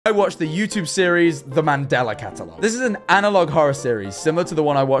I watched the YouTube series, The Mandela Catalog. This is an analog horror series, similar to the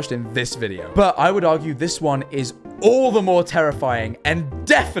one I watched in this video. But I would argue this one is all the more terrifying and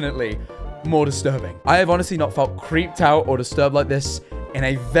definitely more disturbing. I have honestly not felt creeped out or disturbed like this in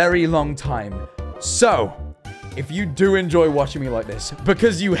a very long time. So, if you do enjoy watching me like this,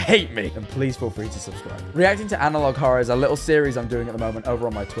 because you hate me, then please feel free to subscribe. Reacting to analog horror is a little series I'm doing at the moment over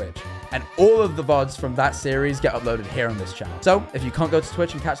on my Twitch. And all of the VODs from that series get uploaded here on this channel. So, if you can't go to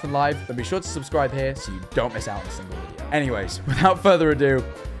Twitch and catch them live, then be sure to subscribe here so you don't miss out on a single video. Anyways, without further ado,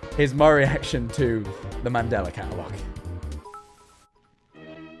 here's my reaction to the Mandela Catalog.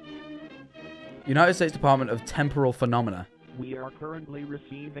 United States Department of Temporal Phenomena. We are currently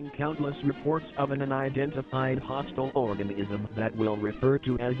receiving countless reports of an unidentified hostile organism that we'll refer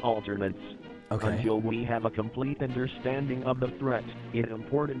to as alternates. Okay. Until we have a complete understanding of the threat, it's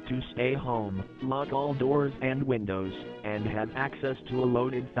important to stay home, lock all doors and windows, and have access to a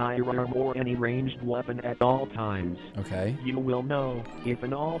loaded firearm or any ranged weapon at all times. Okay. You will know if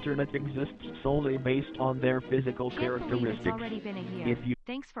an alternate exists solely based on their physical characteristics. Already been a year.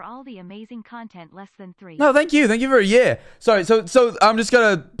 Thanks for all the amazing content. Less than 3. No, thank you. Thank you for a year. Sorry, so I'm just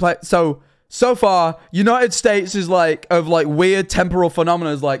gonna play. So far, United States is like, of like weird temporal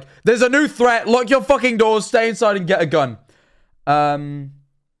phenomena is like, there's a new threat, lock your fucking doors, stay inside and get a gun.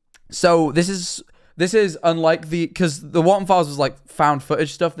 So this is unlike because the Walton Files was like found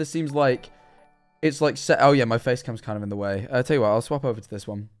footage stuff. This seems like it's like set. Oh yeah, my face cam's kind of in the way. Tell you what, I'll swap over to this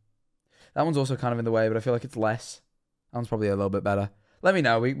one. That one's also kind of in the way, but I feel like it's less. That one's probably a little bit better. Let me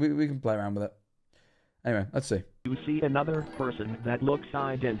know. We can play around with it. Anyway, let's see. You see another person that looks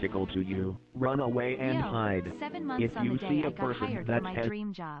identical to you, run away and hide. 7 months If on you the see day a I got person hired that for my has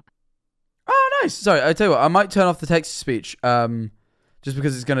dream job. Oh, nice. Sorry, I tell you what, I might turn off the text-to-speech, just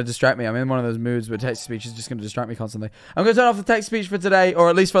because it's going to distract me. I'm in one of those moods where text-to-speech is just going to distract me constantly. I'm going to turn off the text-to-speech for today,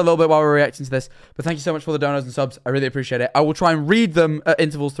 or at least for a little bit while we're reacting to this. But thank you so much for the donos and subs. I really appreciate it. I will try and read them at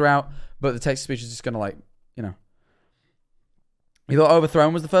intervals throughout, but the text-to-speech is just going to, like, you know. You thought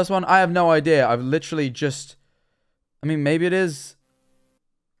Overthrown was the first one? I have no idea. I've literally just... I mean, maybe it is.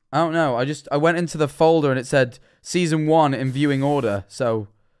 I don't know. I went into the folder and it said season 1 in viewing order. So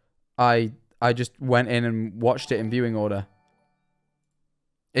I just went in and watched it in viewing order.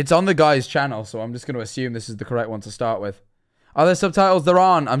 It's on the guy's channel, so I'm just going to assume this is the correct one to start with. Are there subtitles? There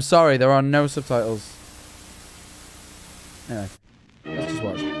aren't. I'm sorry. There are no subtitles. Anyway, let's just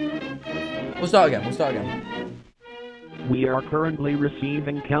watch. We'll start again. We are currently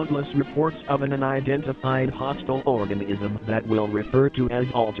receiving countless reports of an unidentified hostile organism that we'll refer to as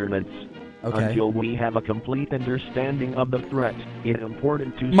alternates. Okay. Until we have a complete understanding of the threat, it's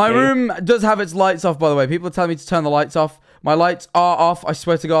important to My room does have its lights off, by the way. People are telling me to turn the lights off. My lights are off, I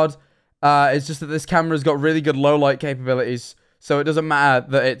swear to God. It's just that this camera's got really good low light capabilities. So it doesn't matter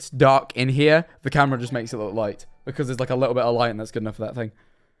that it's dark in here. The camera just makes it look light. Because there's like a little bit of light and that's good enough for that thing.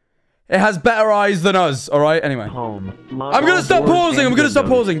 It has better eyes than us, alright? Anyway. I'm gonna stop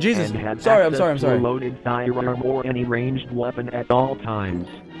pausing! Jesus. Sorry, I'm sorry. Loaded firearm or any ranged weapon at all times.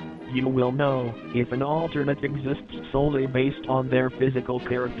 You will know if an alternate exists solely based on their physical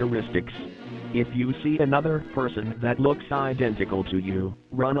characteristics. If you see another person that looks identical to you,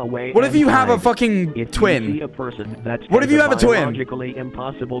 run away. What if you have a fucking twin? If you see a person that what if you have a twin? Biologically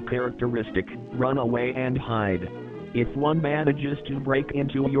impossible characteristic, run away and hide. If one manages to break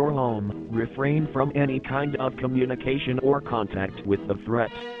into your home, refrain from any kind of communication or contact with the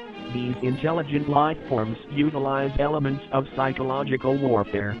threat. These intelligent life forms utilize elements of psychological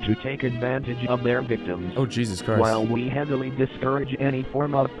warfare to take advantage of their victims. Oh, Jesus Christ. While we heavily discourage any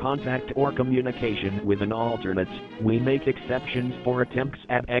form of contact or communication with an alternate, we make exceptions for attempts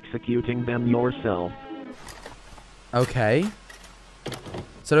at executing them yourself. Okay.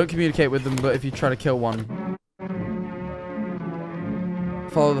 So don't communicate with them, but if you try to kill one...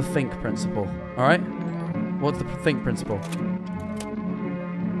 Follow the think principle. Alright? What's the think principle?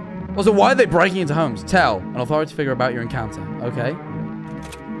 Also, why are they breaking into homes? Tell an authority figure about your encounter. Okay.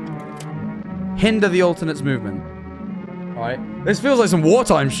 Hinder the alternate's movement. Alright. This feels like some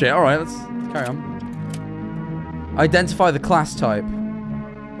wartime shit. Alright, let's carry on. Identify the class type.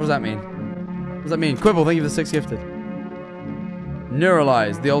 What does that mean? What does that mean? Quibble, thank you for the 6 gifted.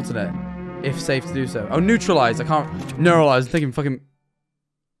 Neuralize the alternate. If safe to do so. Oh, neutralize. I can't... Neuralize. I'm thinking fucking...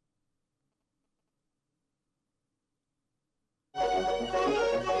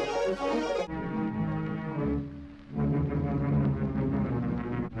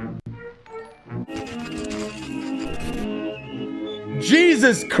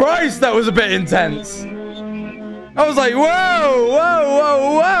 Jesus Christ, that was a bit intense. I was like, whoa, whoa,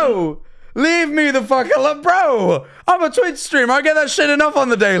 whoa, whoa. Leave me the fuck alone, bro. I'm a Twitch streamer. I get that shit enough on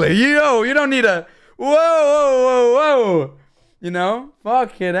the daily. You know, you don't need a... Whoa, whoa, whoa, whoa. You know?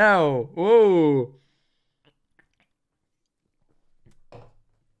 Fucking hell. Whoa.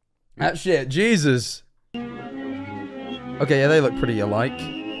 That shit. Jesus. Okay, yeah, they look pretty alike.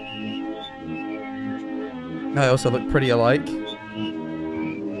 They also look pretty alike.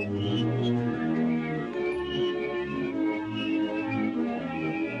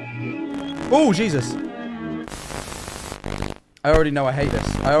 Oh, Jesus. I already know I hate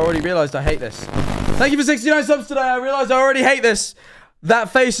this. I already realized I hate this. Thank you for 69 subs today. I realized I already hate this.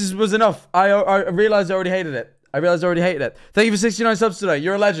 That face was enough. I realized I already hated it. I realized I already hated it. Thank you for 69 subs today.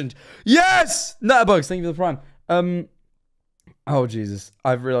 You're a legend. Yes! Nutterbugs, thank you for the prime. Oh, Jesus.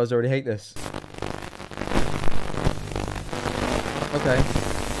 I've realized I already hate this. Okay.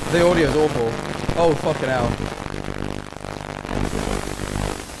 The audio's awful. Oh, fucking hell.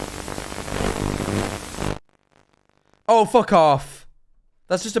 Oh, fuck off.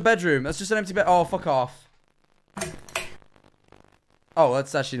 That's just a bedroom. That's just an empty bed. Oh, fuck off. Oh,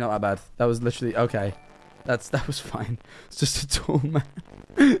 that's actually not that bad. That was literally... Okay. That was fine. It's just a tall man.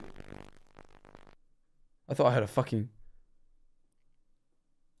 I thought I heard a fucking...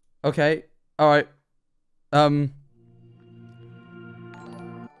 Okay. Alright. Oh,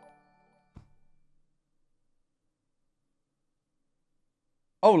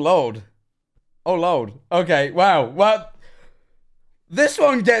 Lord. Oh, Lord. Okay, wow. What? This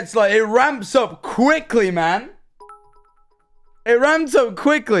one gets, like, it ramps up quickly, man. It ramps up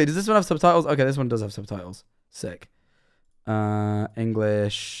quickly. Does this one have subtitles? Okay, this one does have subtitles. Sick.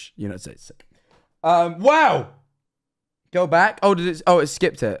 English, United States. Sick. Wow. Go back. Oh, did it? Oh, it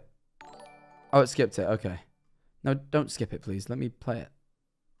skipped it. Oh, it skipped it. Okay. No, don't skip it, please. Let me play it.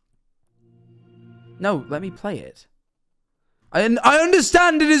 No, let me play it. I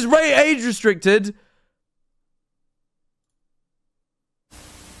understand it is age restricted.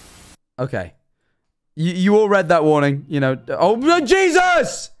 Okay. You all read that warning, you know. Oh,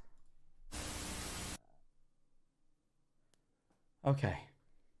 Jesus! Okay.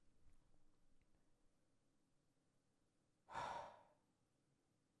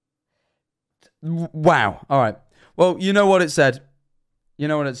 Wow. All right. Well, you know what it said. You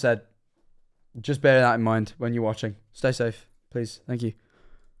know what it said. Just bear that in mind when you're watching. Stay safe, please. Thank you.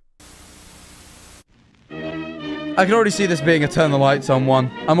 I can already see this being a turn the lights on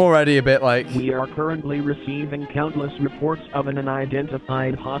one. I'm already a bit like... We are currently receiving countless reports of an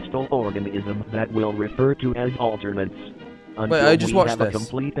unidentified hostile organism that we'll refer to as alternates. Wait, I just watched this. Until we have a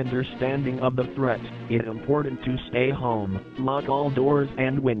complete understanding of the threat, it's important to stay home, lock all doors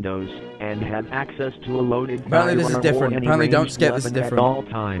and windows, and have access to a loaded Apparently this is different. Apparently don't skip, this is different. At all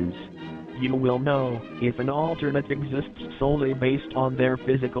times. You will know if an alternate exists solely based on their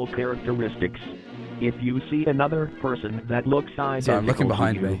physical characteristics. If you see another person that looks identical I'm looking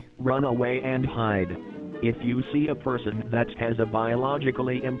behind to you, me. Run away and hide. If you see a person that has a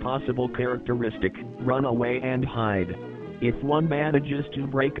biologically impossible characteristic, run away and hide. If one manages to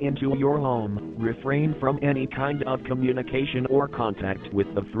break into your home, refrain from any kind of communication or contact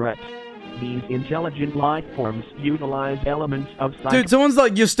with the threat. These intelligent life forms utilize elements of Dude, someone's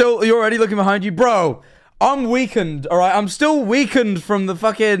like, you're already looking behind you. Bro, I'm weakened, alright? I'm still weakened from the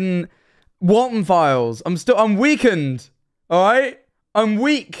fucking Walton files. I'm weakened, alright? I'm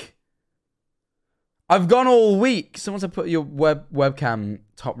weak. I've gone all weak. Someone said put your webcam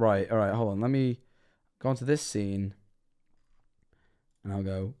top right. Alright, hold on. Let me go onto this scene. And I'll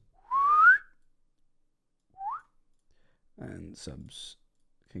go. And subs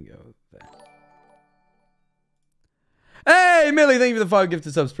can go there. Hey, Millie, thank you for the 5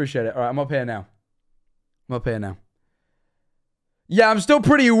 gifted subs. Appreciate it. All right, I'm up here now. Yeah, I'm still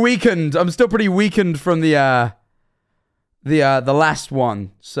pretty weakened. I'm still pretty weakened from the last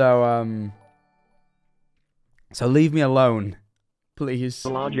one. So leave me alone, please.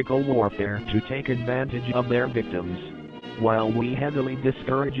 Psychological warfare to take advantage of their victims. While we heavily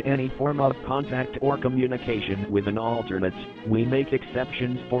discourage any form of contact or communication with an alternate, we make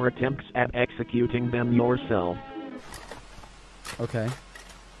exceptions for attempts at executing them yourself. Okay.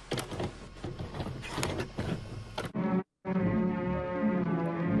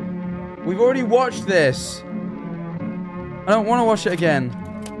 We've already watched this. I don't want to watch it again.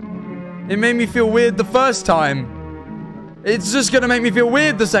 It made me feel weird the first time. It's just going to make me feel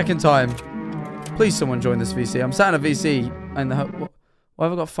weird the second time. Please, someone join this VC. I'm sat in a VC. And why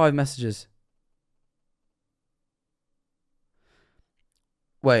have I got 5 messages?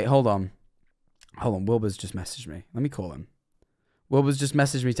 Wait, hold on. Hold on. Wilbur's just messaged me. Let me call him. Wilbur's just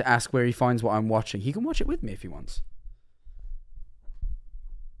messaged me to ask where he finds what I'm watching. He can watch it with me if he wants.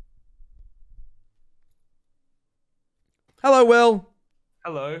 Hello, Will.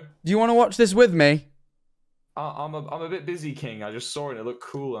 Hello. Do you want to watch this with me? I'm a bit busy, King. I just saw it and it looked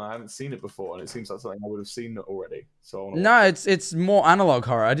cool and I haven't seen it before and it seems like something I would have seen already. So I wanna No, it's more analog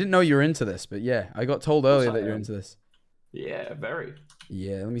horror. I didn't know you were into this, but yeah, I got told earlier that you're into this. Yeah, very.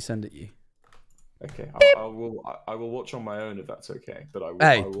 Yeah, let me send it you. Okay, I will watch on my own if that's okay. But I will.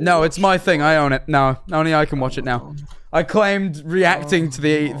 Hey, no, it's my thing. I own it. No, only I can watch it now. I claimed reacting to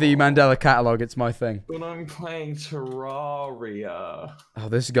the Mandela Catalog. It's my thing. But I'm playing Terraria. Oh,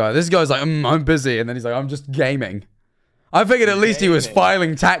 this guy's like, I'm busy, and then he's like, I'm just gaming. I figured at least he was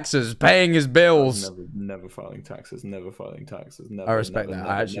filing taxes, paying his bills. Never filing taxes. Never filing taxes. Never. I respect that.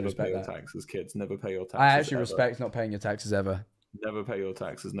 I actually respect that. Taxes, kids. Never pay your taxes. I actually respect not paying your taxes ever. Never pay your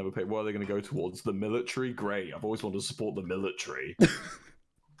taxes. Never pay. What are they going to go towards? The military? Great. I've always wanted to support the military.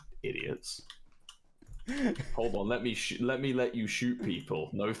 Idiots. Hold on. Let me let you shoot people.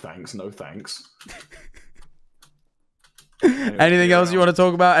 No thanks. No thanks. Anyway, anything else you want to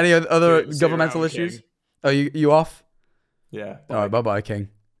talk about? Any other governmental issues? King. Oh, you off? Yeah. All right. Bye, King.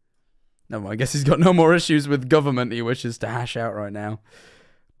 No, I guess he's got no more issues with government he wishes to hash out right now.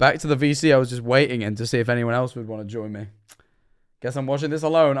 Back to the VC. I was just waiting in to see if anyone else would want to join me. Guess I'm watching this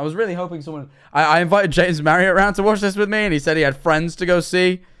alone. I was really hoping someone... I invited James Marriott around to watch this with me, and he said he had friends to go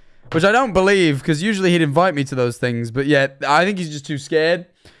see, which I don't believe, because usually he'd invite me to those things, but yeah, I think he's just too scared.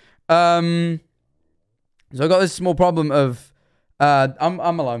 So I got this small problem of... I'm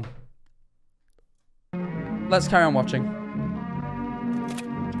alone. Let's carry on watching.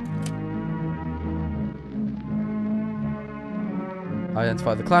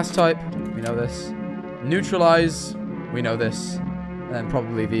 Identify the class type. We know this. Neutralize. We know this. And then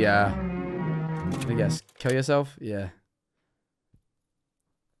probably the, I guess, kill yourself? Yeah.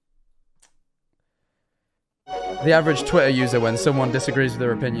 The average Twitter user when someone disagrees with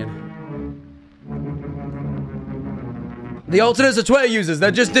their opinion. The alternates are Twitter users. They're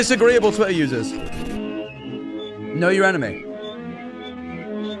just disagreeable Twitter users. Know your enemy.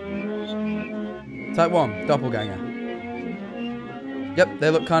 Type 1, doppelganger. Yep, they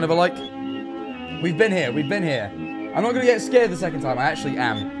look kind of alike. We've been here. We've been here. I'm not going to get scared the second time. I actually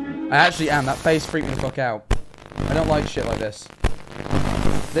am. I actually am. That face freaked me the fuck out. I don't like shit like this.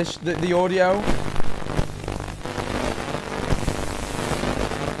 The audio.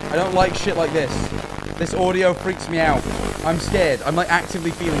 I don't like shit like this. This audio freaks me out. I'm scared. I'm like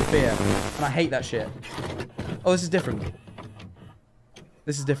actively feeling fear. And I hate that shit. Oh, this is different.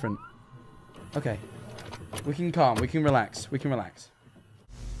 This is different. Okay. We can calm. We can relax. We can relax.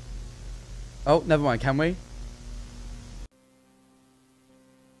 Oh, never mind. Can we?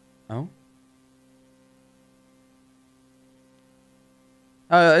 Oh.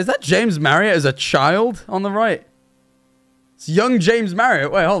 Is that James Marriott as a child on the right? It's young James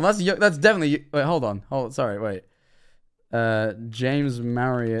Marriott. Wait, hold on. That's definitely... Wait, hold on. Sorry, wait. James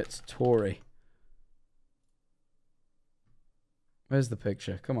Marriott Tory. Where's the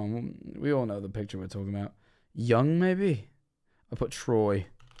picture? Come on. We all know the picture we're talking about. Young, maybe? I put Troy.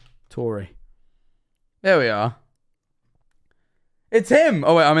 Tory. There we are. It's him!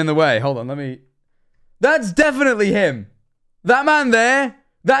 Oh, wait, I'm in the way. Hold on, let me... That's definitely him. That man there,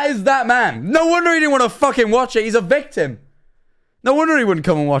 that is that man. No wonder he didn't want to fucking watch it. He's a victim. No wonder he wouldn't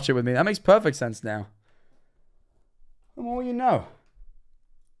come and watch it with me. That makes perfect sense now. The more you know.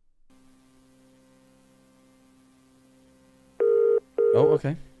 Oh,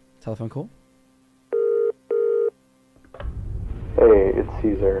 okay. Telephone call. Hey, it's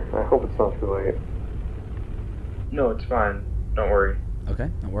Caesar. I hope it's not too late. No, it's fine. Don't worry. Okay,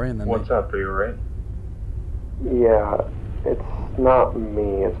 don't worry. And then what's up? Are you alright? Yeah, it's not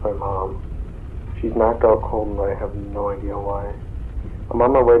me. It's my mom. She's knocked out cold and I have no idea why. I'm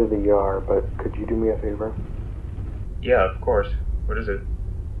on my way to the ER, but could you do me a favor? Yeah, of course. What is it?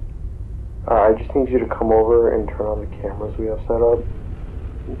 I just need you to come over and turn on the cameras we have set up.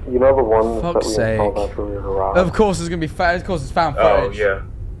 You know the ones that we installed after we were robbed? Of course it's gonna be of course it's found footage. Oh, yeah.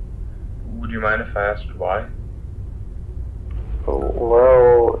 Would you mind if I asked why?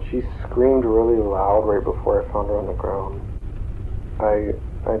 Well, she screamed really loud right before I found her on the ground. I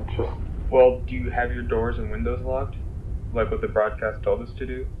just... Well, do you have your doors and windows locked? Like what the broadcast told us to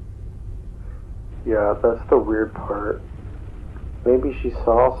do? Yeah, that's the weird part. Maybe she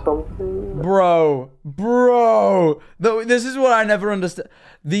saw something? Bro. This is what I never understand.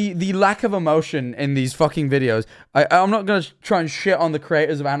 The lack of emotion in these fucking videos. I'm not going to try and shit on the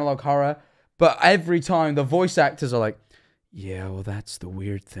creators of analog horror, but every time the voice actors are like, yeah, well, that's the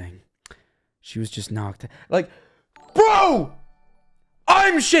weird thing. She was just knocked. Like, bro!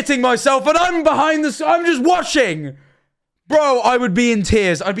 I'm shitting myself and I'm behind the... I'm just watching! Bro, I would be in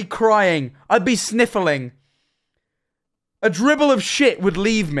tears. I'd be crying. I'd be sniffling. A dribble of shit would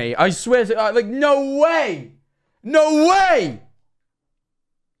leave me. I swear to like, no way. No way.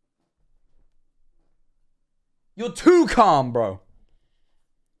 You're too calm, bro.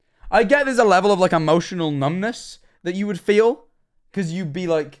 I get there's a level of like emotional numbness that you would feel because you'd be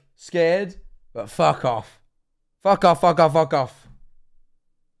like scared, but fuck off. Fuck off, fuck off, fuck off.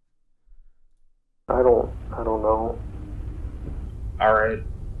 I don't know. Alright.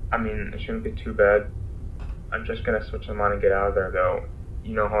 I mean, it shouldn't be too bad. I'm just gonna switch them on and get out of there, though.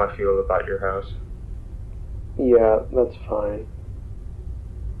 You know how I feel about your house. Yeah, that's fine.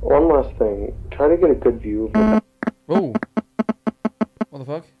 One last thing. Try to get a good view of it. Oh. What the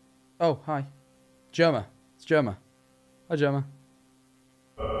fuck? Oh, hi. Germa. It's Germa. Hi, Germa.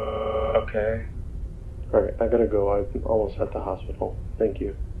 Okay. Alright, I gotta go. I'm almost at the hospital. Thank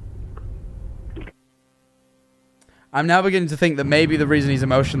you. I'm now beginning to think that maybe the reason he's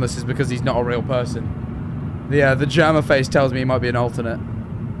emotionless is because he's not a real person. Yeah, the Germa face tells me he might be an alternate.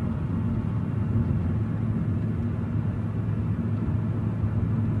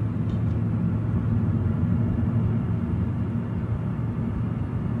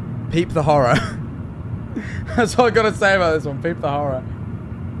 Peep the horror. That's all I gotta say about this one. Peep the horror.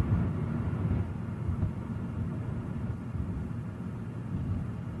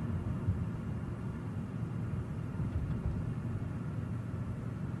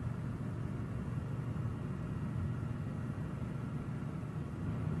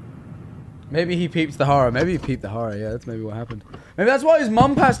 Maybe he peeped the horror. Maybe he peeped the horror. Yeah, that's maybe what happened. Maybe that's why his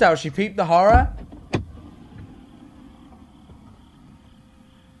mum passed out. She peeped the horror.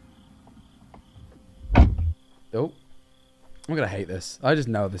 Oh. I'm gonna hate this. I just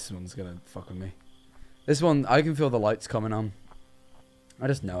know this one's gonna fuck with me. This one, I can feel the lights coming on. I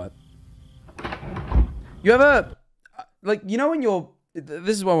just know it. You ever... Like, you know when you're...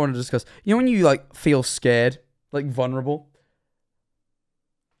 This is what I want to discuss. You know when you, like, feel scared? Like, vulnerable?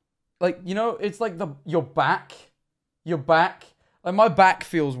 Like, you know, it's like your back. Your back. Like, my back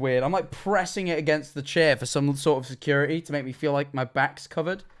feels weird. I'm, like, pressing it against the chair for some sort of security to make me feel like my back's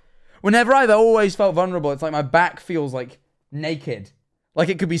covered. Whenever I've always felt vulnerable, it's like my back feels, like, naked. Like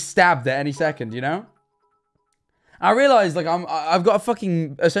it could be stabbed at any second, you know? I realize, like, I've got a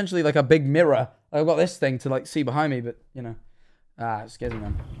fucking, essentially, like, a big mirror. I've got this thing to, like, see behind me, but, you know. Ah, it scares me,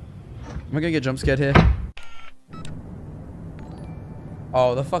 man. Am I gonna get jump scared here?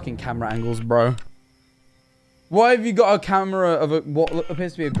 Oh, the fucking camera angles, bro. Why have you got a camera of what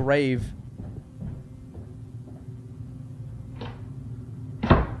appears to be a grave?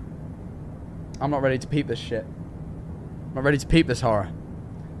 I'm not ready to peep this shit. I'm not ready to peep this horror.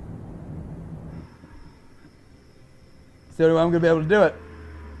 It's the only way I'm gonna be able to do it.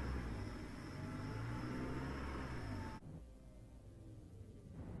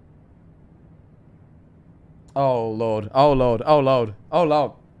 Oh Lord, oh Lord, oh Lord, oh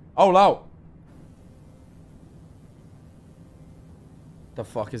Lord, oh Lord. The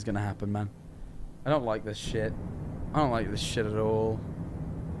fuck is gonna happen, man? I don't like this shit. I don't like this shit at all.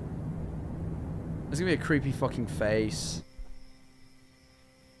 There's gonna be a creepy fucking face.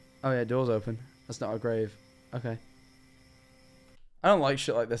 Oh yeah, door's open. That's not a grave. Okay. I don't like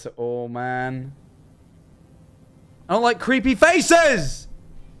shit like this at all, man. I don't like creepy faces!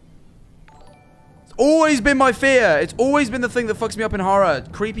 It's always been my fear. It's always been the thing that fucks me up in horror.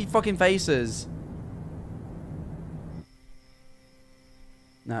 Creepy fucking faces.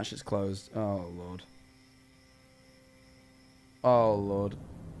 Nah, that shit's closed. Oh, Lord. Oh, Lord.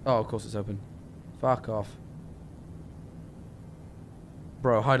 Oh, of course it's open. Fuck off.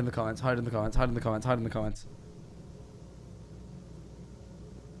 Bro, hide in the comments. Hide in the comments. Hide in the comments. Hide in the comments.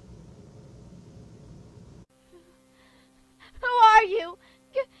 Who are you?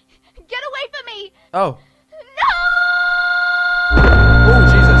 Get away from me! Oh. No! Oh,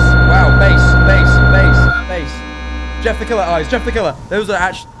 Jesus. Wow. Base. Jeff the Killer eyes. Jeff the Killer. Those are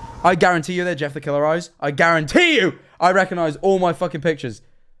actually... I guarantee you they're Jeff the Killer eyes. I guarantee you I recognize all my fucking pictures.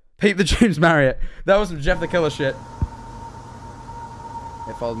 Pete the James Marriott. That was some Jeff the Killer shit.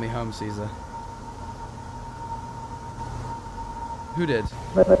 It followed me home, Caesar. Who did?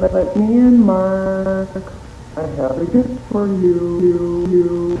 Let me in, Mark. I have a gift for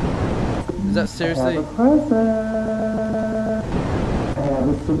you. Is that seriously? I have a present. I have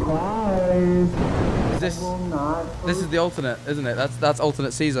a surprise. Is this... This is the alternate, isn't it? That's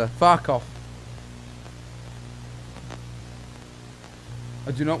alternate Caesar. Fuck off.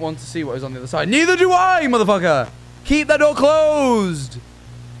 I do not want to see what is on the other side. Neither do I, motherfucker! Keep that door closed!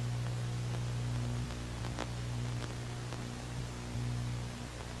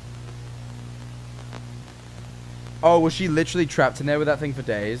 Oh, was she literally trapped in there with that thing for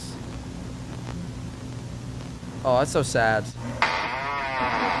days? Oh, that's so sad.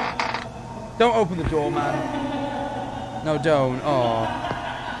 Don't open the door, man. No, don't. Oh.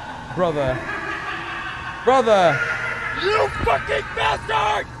 Brother. Brother! You fucking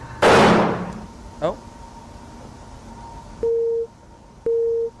bastard! Oh.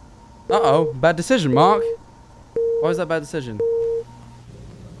 Uh-oh. Bad decision, Mark. Why was that a bad decision?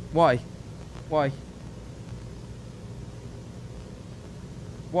 Why? Why?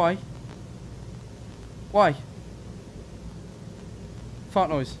 Why? Why? Fart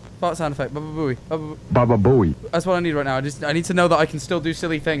noise. Fart sound effect. Baba booey. Baba booey. That's what I need right now. I need to know that I can still do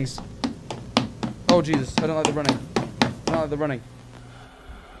silly things. Oh Jesus! I don't like the running. I don't like the running.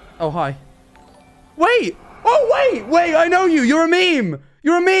 Oh hi. Wait! Oh wait! Wait! I know you. You're a meme.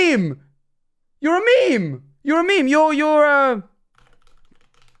 You're a meme. You're a meme. You're a meme. You're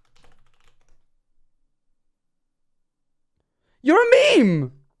You're a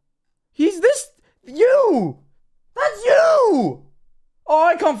meme. He's this. You. That's you. Oh,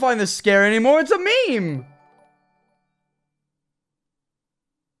 I can't find this scary anymore. It's a meme.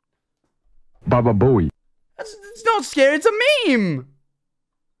 Baba booey. It's not scary. It's a meme.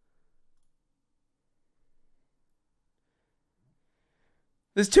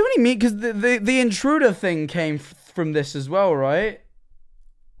 There's too many memes because the intruder thing came from this as well, right?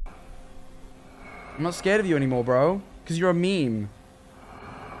 I'm not scared of you anymore, bro. Because you're a meme.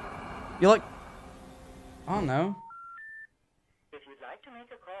 You're like, I don't know. If you'd like to make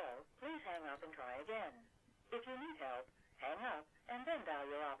a call, please hang up and try again. If you need help, hang up and then dial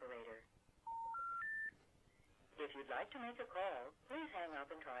your operator. If you'd like to make a call, please hang up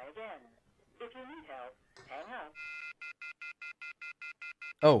and try again. If you need help, hang up.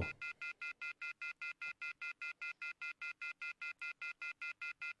 Oh.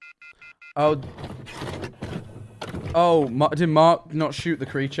 Oh. Oh, did Mark not shoot the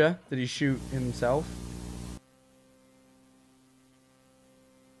creature? Did he shoot himself?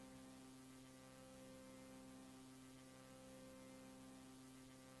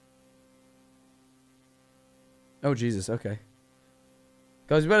 Oh, Jesus, okay.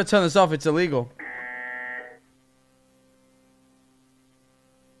 Guys, we better turn this off. It's illegal.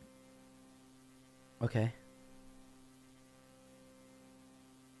 Okay.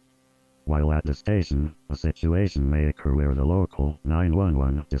 While at the station, a situation may occur where the local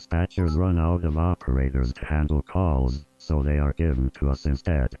 911 dispatchers run out of operators to handle calls, so they are given to us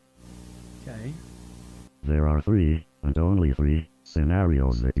instead. Okay. There are 3, and only 3,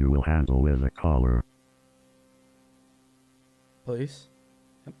 scenarios that you will handle with a caller. Police?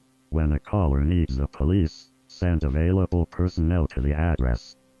 Yep. When a caller needs the police, send available personnel to the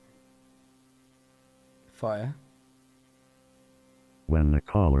address. Fire. When the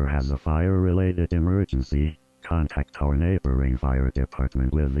caller has a fire-related emergency, contact our neighboring fire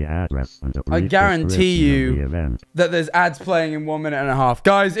department with the address and a brief I guarantee description of the you event. that there's ads playing in 1 minute and a half.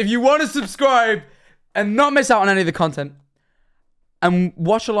 Guys, if you want to subscribe and not miss out on any of the content and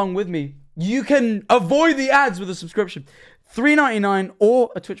watch along with me, you can avoid the ads with a subscription. $3.99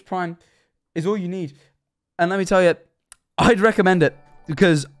 or a Twitch Prime is all you need. And let me tell you, I'd recommend it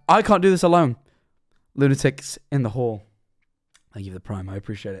because I can't do this alone. Lunatics in the hall. Thank you for the Prime. I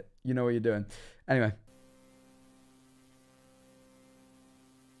appreciate it. You know what you're doing. Anyway.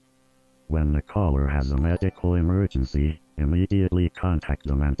 When the caller has a medical emergency, immediately contact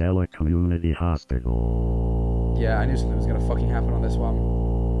the Mandela Community Hospital. Yeah, I knew something was going to fucking happen on this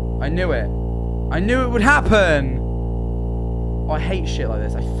one. I knew it. I knew it would happen. Oh, I hate shit like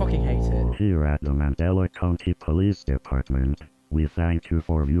this. I fucking hate it. Here at the Mandela County Police Department, we thank you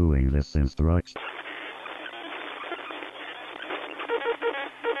for viewing this instruction.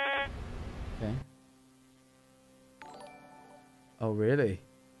 Okay. Oh, really?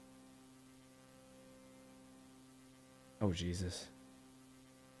 Oh, Jesus.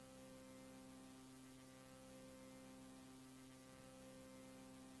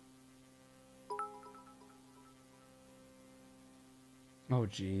 Oh,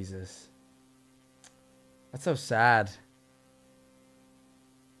 Jesus. That's so sad.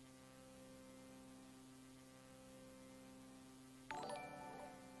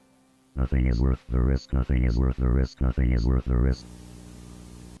 Nothing is worth the risk, nothing is worth the risk, nothing is worth the risk.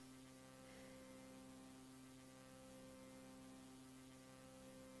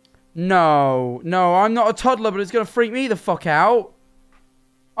 No, no, I'm not a toddler, but it's gonna freak me the fuck out.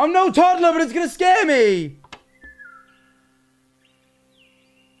 I'm no toddler, but it's gonna scare me.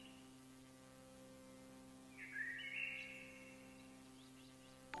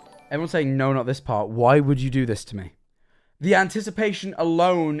 Everyone's saying, no, not this part. Why would you do this to me? The anticipation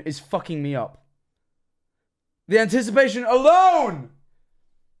alone is fucking me up. The anticipation alone!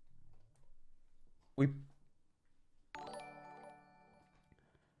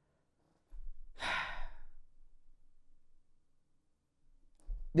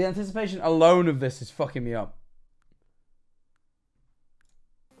 The anticipation alone of this is fucking me up.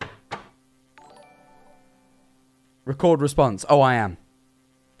 Record response. Oh, I am.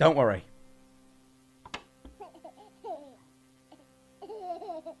 Don't worry.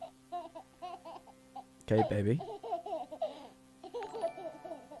 Okay, baby.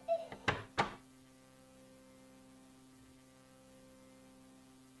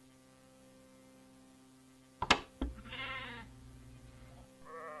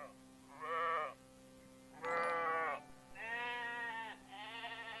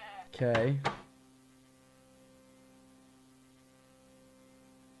 Okay.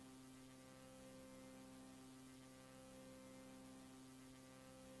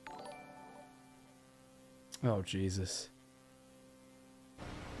 Oh, Jesus.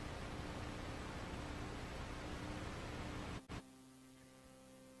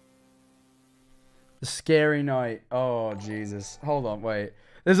 The scary night. Oh, Jesus. Hold on, wait.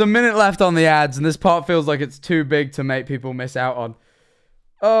 There's a minute left on the ads, and this part feels like it's too big to make people miss out on.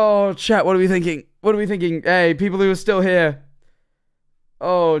 Oh, chat, what are we thinking? What are we thinking? Hey, people who are still here.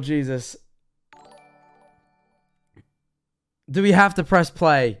 Oh, Jesus. Do we have to press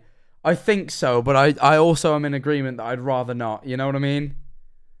play? I think so, but I also am in agreement that I'd rather not. You know what I mean?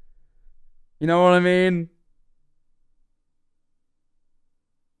 You know what I mean?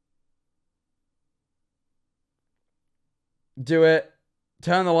 Do it.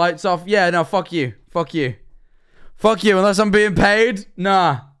 Turn the lights off. Yeah, no, fuck you. Fuck you. Fuck you, unless I'm being paid.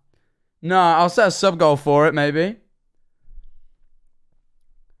 Nah. Nah, I'll set a sub goal for it, maybe.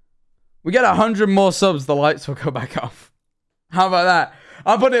 We get 100 more subs, the lights will go back off. How about that?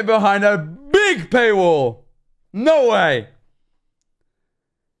 I'll put it behind a big paywall. No way.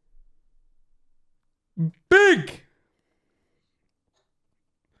 Big.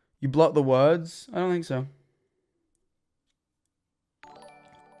 You block the words? I don't think so.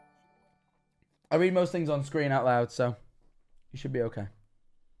 I read most things on screen out loud, so you should be okay.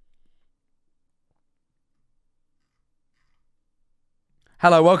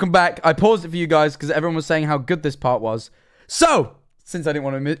 Hello, welcome back. I paused it for you guys because everyone was saying how good this part was. So, since I didn't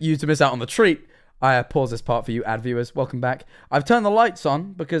want you to miss out on the treat, I paused this part for you ad viewers. Welcome back. I've turned the lights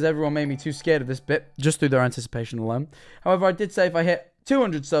on because everyone made me too scared of this bit just through their anticipation alone. However, I did say if I hit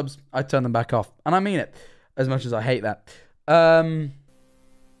 200 subs, I'd turn them back off. And I mean it, as much as I hate that.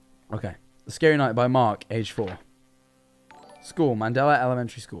 Okay. The Scary Night by Mark, age 4. School, Mandela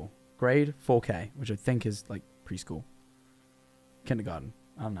Elementary School. Grade 4K, which I think is like preschool. Kindergarten.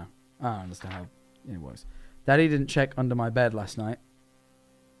 I don't know. I don't understand how it works. Daddy didn't check under my bed last night.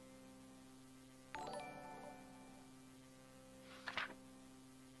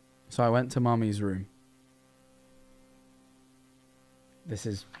 So I went to Mommy's room. This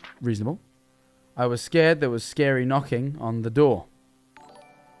is reasonable. I was scared there was scary knocking on the door.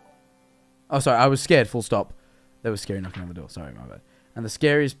 Oh, sorry. I was scared, full stop. There was scary knocking on the door. Sorry, my bad. And the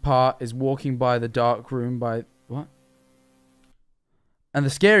scariest part is walking by the dark room by... What? And the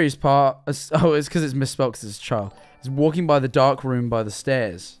scariest part... Oh, it's because it's misspelled because it's a child. Is walking by the dark room by the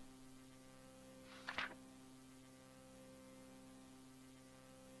stairs.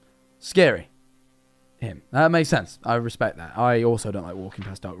 Scary. Him. That makes sense. I respect that. I also don't like walking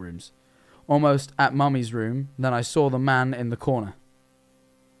past dark rooms. Almost at Mummy's room, then I saw the man in the corner.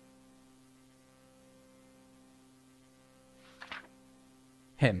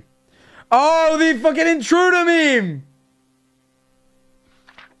 Him. Oh, the fucking intruder meme!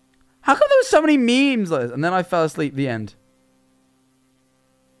 How come there were so many memes like this? And then I fell asleep, the end.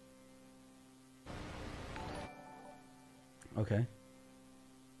 Okay.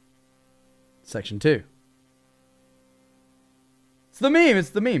 Section 2. It's the meme,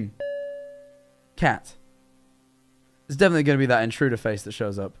 it's the meme. Cat. It's definitely going to be that intruder face that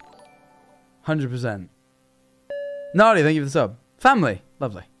shows up. 100%. Nardi, thank you for the sub. Family.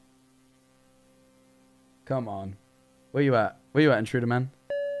 Lovely. Come on. Where you at? Where you at, intruder man?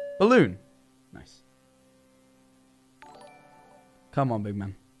 Balloon. Nice. Come on, big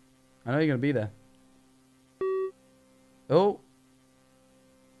man. I know you're going to be there. Oh.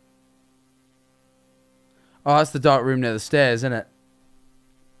 Oh, that's the dark room near the stairs, isn't it?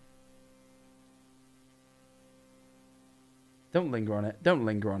 Don't linger on it. Don't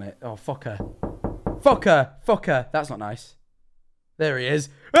linger on it. Oh, fuck her. Fuck her. Fuck her. That's not nice. There he is.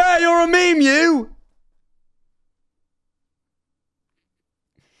 Hey, you're a meme, you!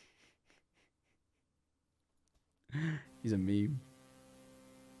 He's a meme.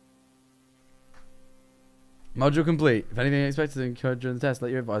 Module complete. If anything expected to occur during the test,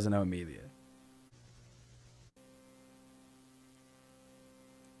 let your advisor know immediately.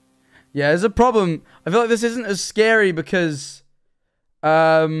 Yeah, there's a problem. I feel like this isn't as scary because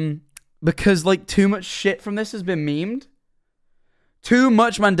Because like too much shit from this has been memed. Too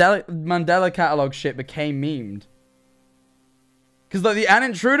much Mandela Catalog shit became memed. Because like the An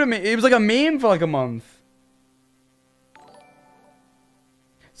Intruder meme, it was like a meme for like a month.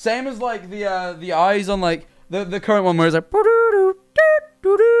 Same as like the eyes on like the current one where it's like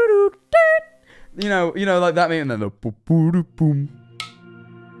you know like that meme and then the boom.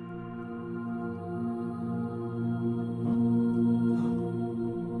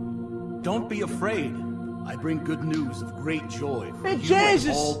 Don't be afraid. I bring good news of great joy for It's you and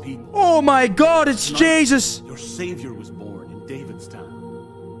Jesus! all people. Oh my God, it's Tonight, Jesus! Your Savior was born in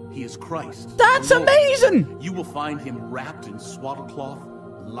Davidstown. He is Christ. That's the Lord. amazing! You will find him wrapped in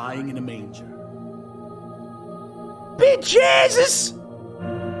swaddlecloth, lying in a manger. Be Jesus!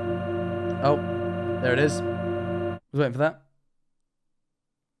 Oh, there it is. I was waiting for that.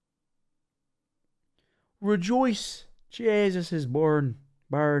 Rejoice, Jesus is born.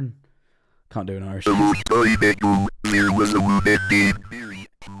 Burn. Can't do an Irish. Fucking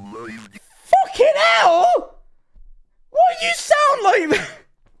hell! Why do you sound like that?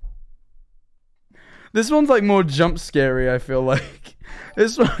 This one's like more jump scary, I feel like.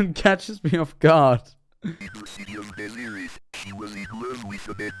 This one catches me off guard. Mary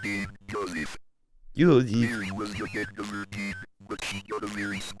was yet the virgin, but she got a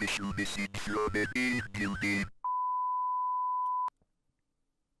very special message from an angel.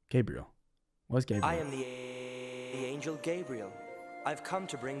 Gabriel. Where's Gabriel? I am the angel Gabriel. I've come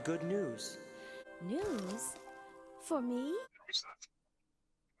to bring good news. News? For me?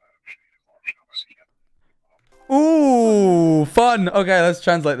 Ooh, fun. Okay, let's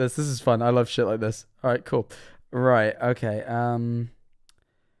translate this. This is fun. I love shit like this. All right, cool. Right, okay.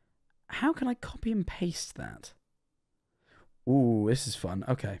 How can I copy and paste that? Ooh, this is fun.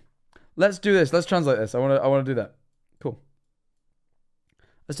 Okay. Let's do this. Let's translate this. I want to do that. Cool.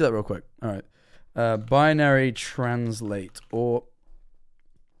 Let's do that real quick. All right. Binary translate, or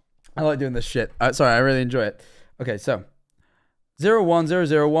I like doing this shit. Sorry, I really enjoy it. Okay, so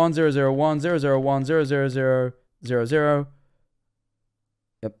 01001001001000000.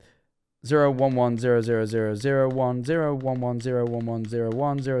 Yep.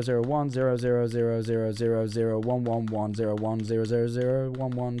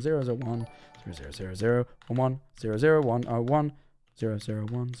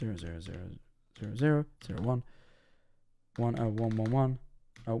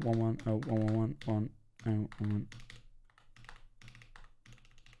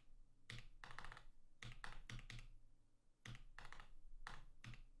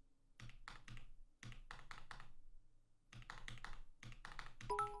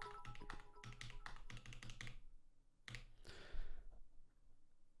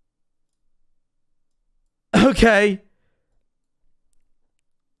 Okay.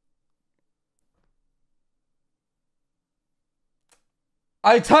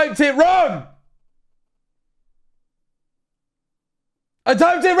 I typed it wrong. I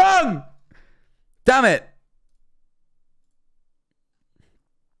typed it wrong. Damn it.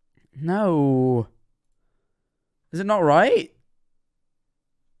 No. Is it not right?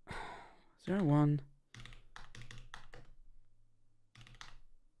 01.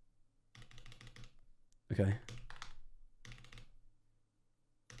 Okay.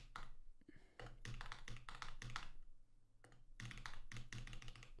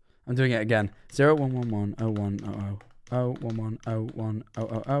 I'm doing it again.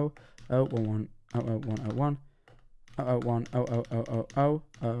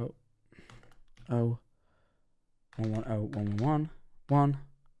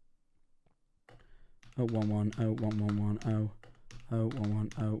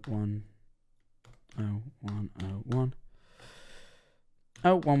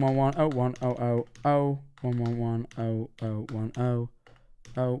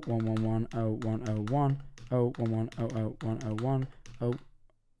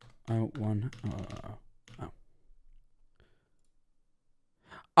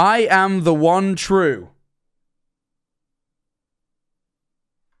 I am the one true.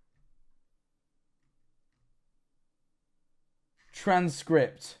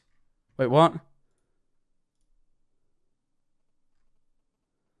 Transcript. Wait, what?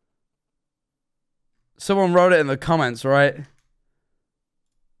 Someone wrote it in the comments, right?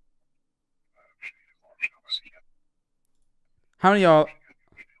 How many are...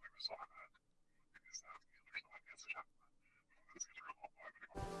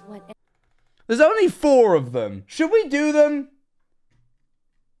 There's only 4 of them. Should we do them?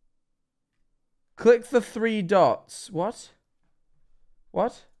 Click the 3 dots. What?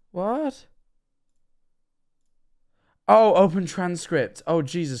 What? What? Oh, open transcript. Oh,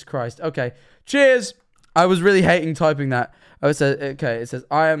 Jesus Christ. Okay. Cheers. I was really hating typing that. Oh, it says, okay, it says,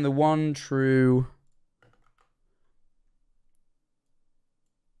 I am the one true...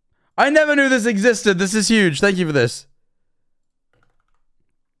 I never knew this existed. This is huge. Thank you for this.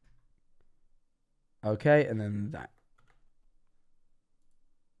 Okay, and then that.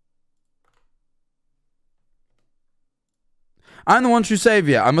 I'm the one true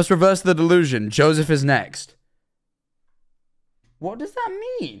savior. I must reverse the delusion. Joseph is next. What does that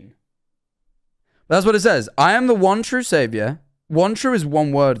mean? That's what it says. I am the one true savior. One true is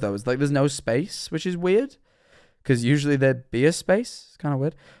one word, though. It's like there's no space, which is weird. Because usually there'd be a space. It's kind of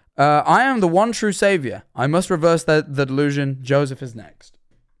weird. I am the one true savior. I must reverse the delusion. Joseph is next.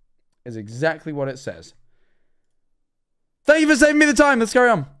 Is exactly what it says. Thank you for saving me the time. Let's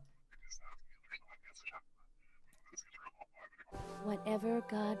carry on. Whatever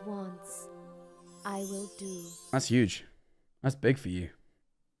God wants, I will do. That's huge. That's big for you.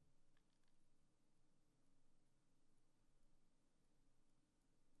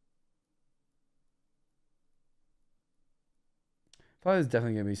 There's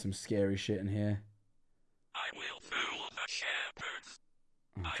definitely going to be some scary shit in here. I will fool the shepherds.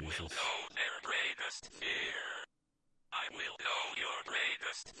 I will know their greatest fear. I will know your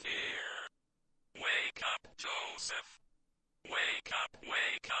greatest fear. Wake up, Joseph. Wake up,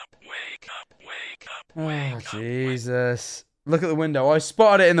 wake up, wake up, wake up, wake up. Oh, Jesus. Look at the window. I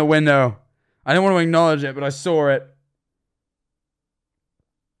spotted it in the window. I didn't want to acknowledge it, but I saw it.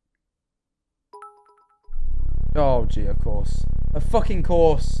 Oh, gee, of course. Of fucking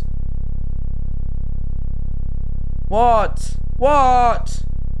course. What? What?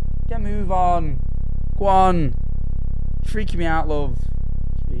 Get a move on. Go on. You're freaking me out, love.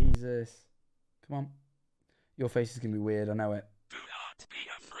 Jesus. Come on. Your face is going to be weird, I know it. Do not be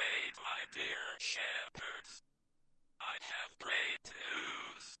afraid, my dear shepherds. I have great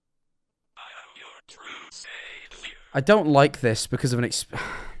news. I am your true savior. I don't like this because of an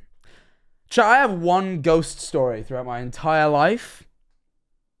I have one ghost story throughout my entire life.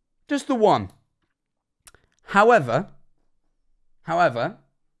 Just the one. However,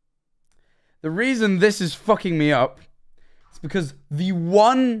 the reason this is fucking me up is because the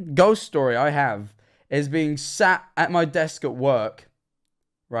one ghost story I have is being sat at my desk at work,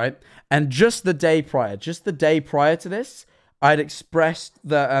 right? And just the day prior to this, I'd expressed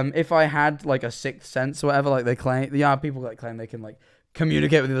that if I had like a sixth sense or whatever, like they claim, people that claim they can like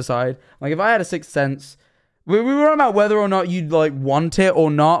communicate with the other side. Like if I had a sixth sense, we were on about whether or not you'd like want it or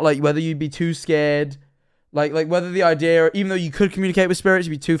not, like whether you'd be too scared, like whether the idea, even though you could communicate with spirits,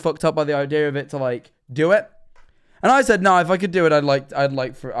 you'd be too fucked up by the idea of it to like do it. And I said no, if I could do it, I'd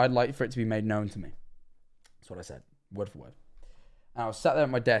like for it to be made known to me. That's what I said, word for word. And I was sat there at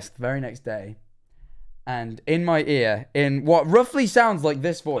my desk the very next day, and in my ear, in what roughly sounds like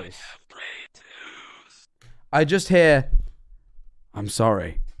this voice, I just hear, "I'm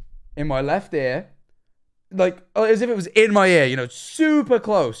sorry," in my left ear, like as if it was in my ear, you know, super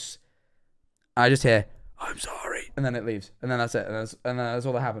close. I just hear, "I'm sorry," and then it leaves, and then that's it, and then that's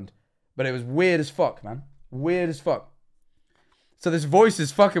all that happened. But it was weird as fuck, man, weird as fuck. So this voice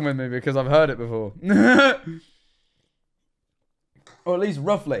is fucking with me because I've heard it before, or at least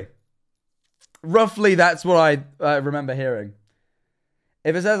roughly. Roughly, that's what I remember hearing.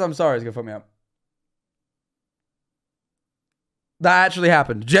 If it says I'm sorry, it's gonna fuck me up. That actually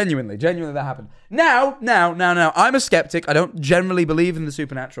happened. Genuinely that happened. Now, I'm a skeptic. I don't generally believe in the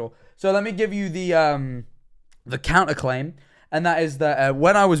supernatural. So let me give you the counterclaim. And that is that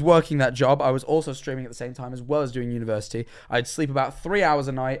when I was working that job, I was also streaming at the same time as well as doing university. I'd sleep about 3 hours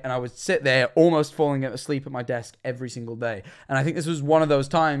a night, and I would sit there almost falling asleep at my desk every single day. And I think this was one of those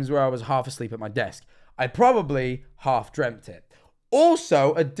times where I was half asleep at my desk. I probably half dreamt it.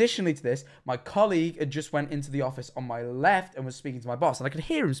 Also, additionally to this, my colleague had just went into the office on my left and was speaking to my boss, and I could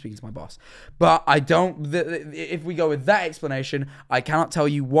hear him speaking to my boss. But I don't, if we go with that explanation, I cannot tell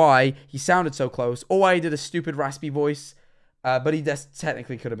you why he sounded so close, or why he did a stupid raspy voice. But he just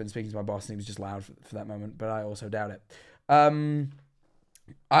technically could have been speaking to my boss, and he was just loud for that moment, but I also doubt it.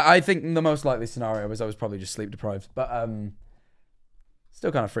 I think the most likely scenario was I was probably just sleep deprived, but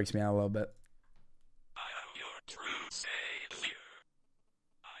still kind of freaks me out a little bit. I am your true savior.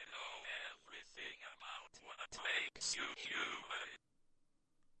 I know everything about what makes you human.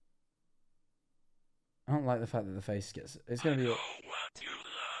 I don't like the fact that the face gets... It's going to be...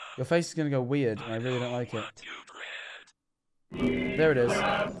 Your face is going to go weird, and I really don't like it. There it is. There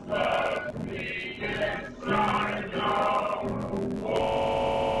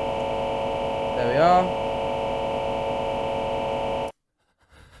we are.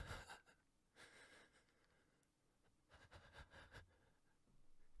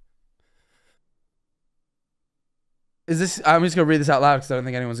 Is this... I'm just going to read this out loud because I don't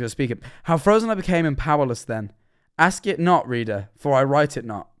think anyone's going to speak it. How frozen I became and powerless then. Ask it not, reader, for I write it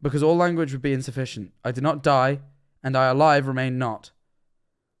not, because all language would be insufficient. I did not die, and I alive remain not.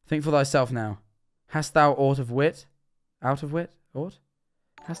 Think for thyself now. Hast thou aught of wit? Out of wit? Aught?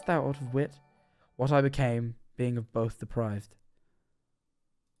 Hast thou aught of wit? What I became, being of both deprived.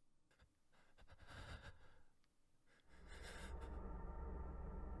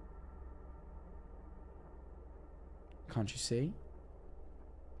 Can't you see?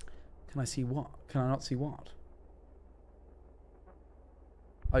 Can I see what? Can I not see what?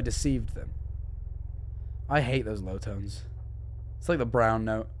 I deceived them. I hate those low tones. It's like the brown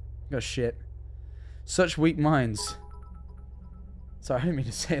note. Oh shit. Such weak minds. Sorry, I didn't mean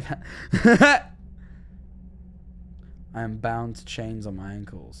to say that. I am bound to chains on my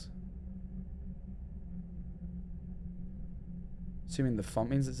ankles. Assuming the font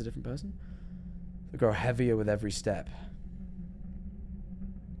means it's a different person? They grow heavier with every step.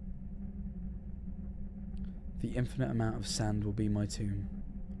 The infinite amount of sand will be my tomb.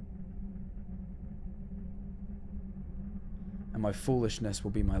 And my foolishness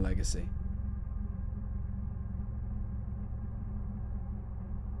will be my legacy.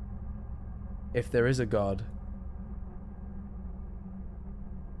 If there is a God,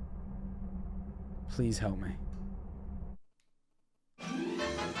 please help me.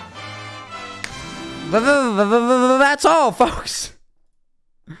 That's all, folks.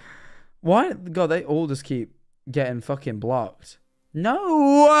 Why? God, they all just keep getting fucking blocked.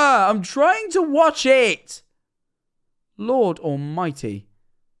 No, I'm trying to watch it. Lord Almighty.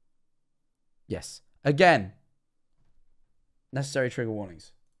 Yes. Again. Necessary trigger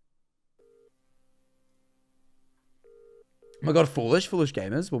warnings. Oh my god, foolish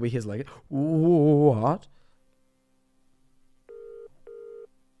gamers will be his legacy. What?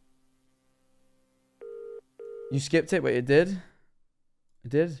 You skipped it? Wait, it did?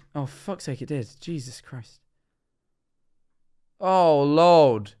 It did? Oh, fuck's sake, it did. Jesus Christ. Oh,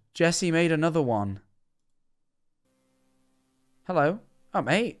 Lord. Jesse made another one. Hello? Oh,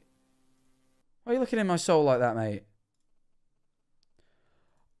 mate. Why are you looking in my soul like that, mate?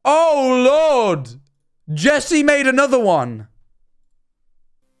 Oh, Lord! Jesse made another one!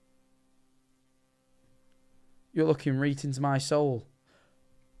 You're looking right into my soul.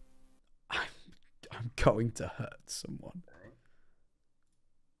 I'm going to hurt someone.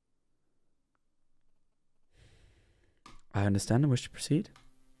 I understand and wish to proceed.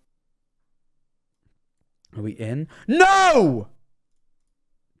 Are we in? No!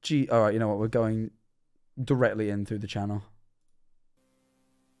 Gee, alright, you know what? We're going directly in through the channel.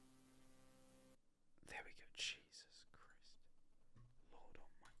 There we go. Jesus Christ. Lord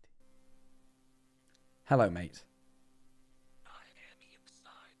Almighty. Hello, mate. I am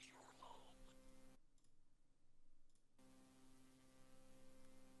inside your home.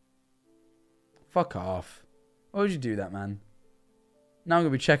 Fuck off. Why would you do that, man? Now I'm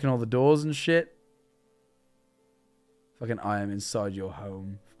going to be checking all the doors and shit. Fucking I am inside your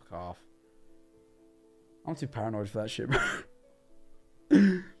home. Fuck off. I'm too paranoid for that shit, bro.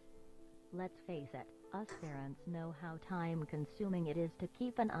 Let's face it, us parents know how time-consuming it is to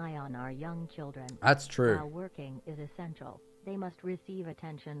keep an eye on our young children. That's true. While working is essential, they must receive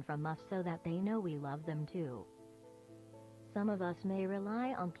attention from us so that they know we love them too. Some of us may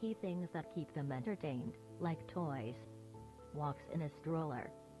rely on key things that keep them entertained, like toys, walks in a stroller,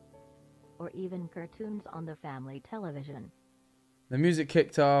 or even cartoons on the family television. The music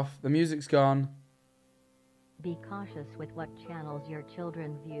kicked off. The music's gone. Be cautious with what channels your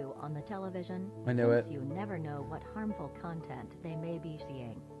children view on the television. I knew it. You never know what harmful content they may be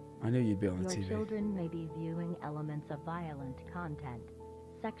seeing. I knew you'd be on the Your TV. children may be viewing elements of violent content,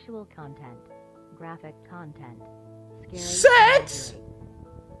 sexual content, graphic content, scary sex! imagery.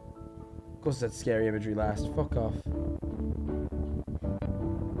 Of course that scary imagery last. Fuck off.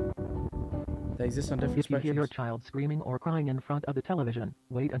 They exist on different If you hear your spectrums. child screaming or crying in front of the television,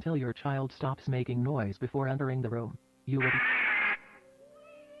 wait until your child stops making noise before entering the room. You will...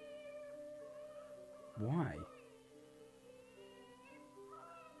 Why?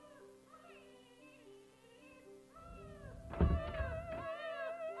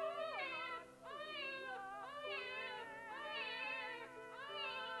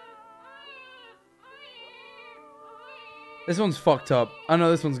 This one's fucked up. I know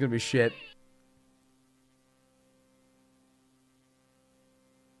this one's gonna be shit.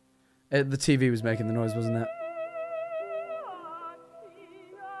 The TV was making the noise, wasn't it?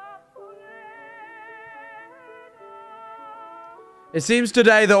 It seems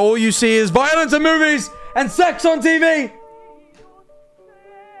today that all you see is violence in movies and sex on TV.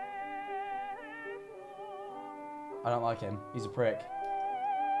 I don't like like him. He's a prick.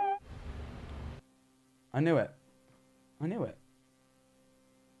 I knew it. I knew it.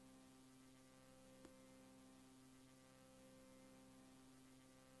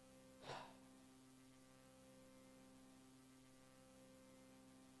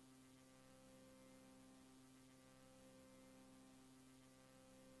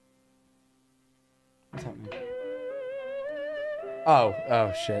 What's happening?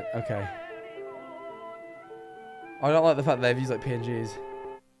 Oh shit, okay. I don't like the fact that they've used like PNGs.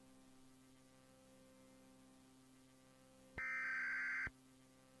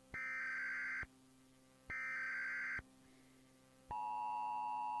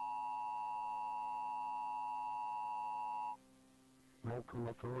 Local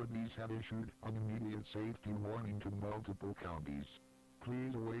authorities have issued an immediate safety warning to multiple counties.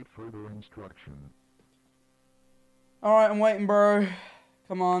 Please await further instruction. Alright, I'm waiting, bro.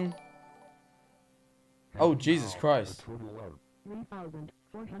 Come on. Oh, Jesus Christ.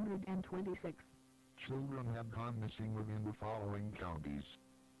 3,426. Children have gone missing within the following counties: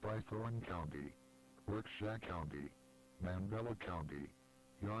 Bythorn County, Berkshire County, Mandela County,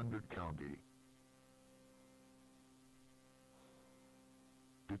 Yonder County.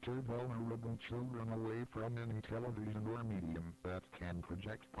 Deter vulnerable children away from any television or medium that can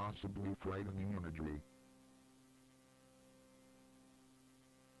project possibly frightening imagery.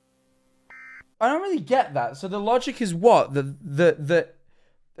 I don't really get that. So the logic is what?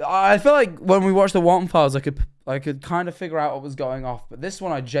 I feel like when we watched the Walton Files, I could kind of figure out what was going off, but this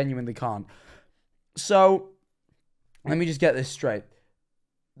one I genuinely can't. So let me just get this straight.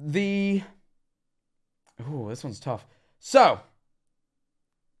 This one's tough. So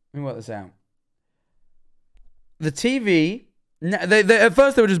let me work this out. The TV, at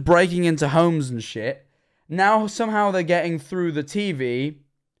first they were just breaking into homes and shit. Now somehow they're getting through the TV.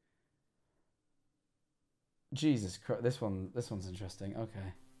 Jesus Christ, this one's interesting.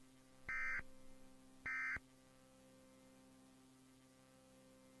 Okay.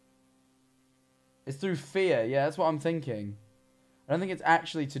 It's through fear. Yeah, that's what I'm thinking. I don't think it's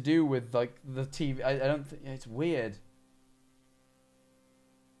actually to do with like the TV. I don't think it's weird.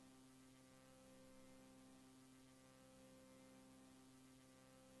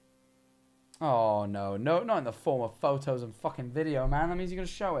 Oh no, not in the form of photos and fucking video, man. That means you're gonna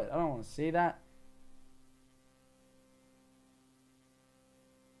show it. I don't want to see that.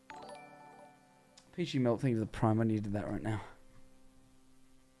 Peachy Milk, thank you for the prime. I needed that right now.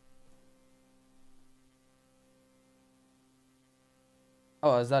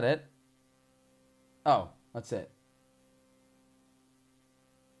 Oh, is that it? Oh, that's it.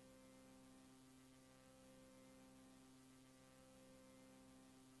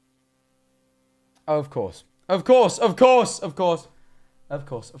 Oh, of course. Of course, of course, of course. Of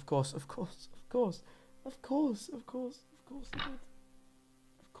course, of course, of course, of course. Of course, of course, of course it did.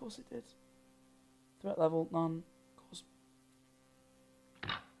 Of course it did. Threat level, none.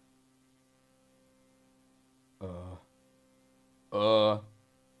 Of course.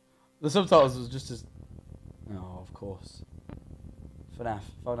 The subtitles was just as... Oh, of course. FNAF.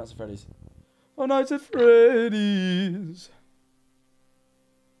 Five Nights at Freddy's. Five Nights at Freddy's.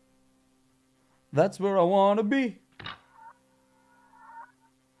 That's where I want to be.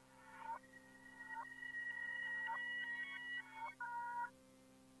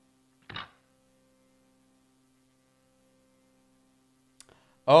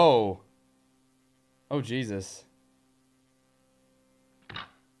 Oh. Oh, Jesus.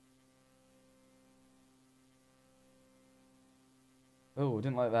 Oh,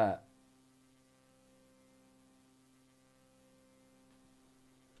 didn't like that.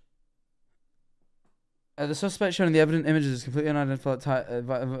 The suspect shown in the evident images is completely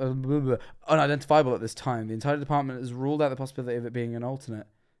unidentifiable at this time. The entire department has ruled out the possibility of it being an alternate.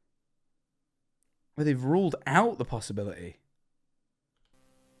 Well, they've ruled out the possibility.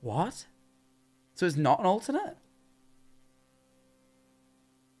 What? So it's not an alternate?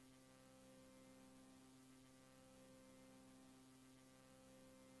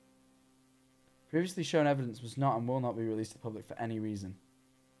 Previously shown evidence was not and will not be released to the public for any reason.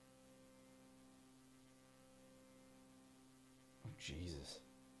 Oh, Jesus.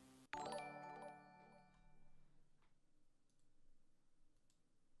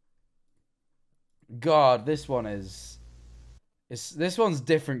 God, this one is... This one's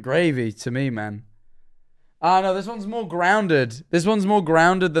different gravy to me, man. Ah, no, this one's more grounded. This one's more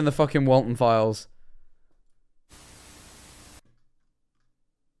grounded than the fucking Walton Files.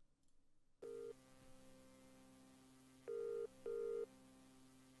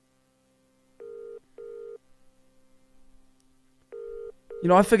 You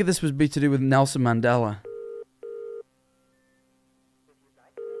know, I figured this would be to do with Nelson Mandela.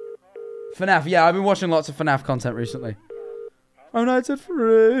 FNAF. Yeah, I've been watching lots of FNAF content recently. Oh, Nights at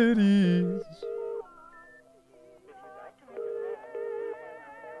Freddy's.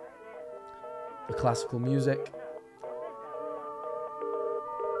 The classical music.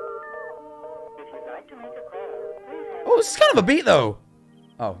 Oh, this is kind of a beat, though.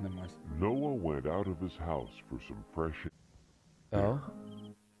 Oh, never mind. Noah went out of his house for some fresh air. Oh.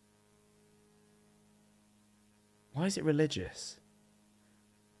 Why is it religious?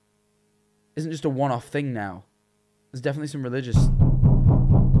 Isn't just a one-off thing now. There's definitely some religious...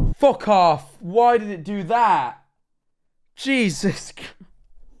 Fuck off! Why did it do that? Jesus.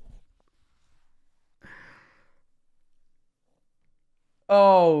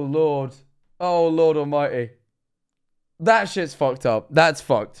 Oh, Lord. Oh, Lord almighty. That shit's fucked up. That's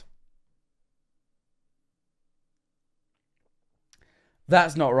fucked.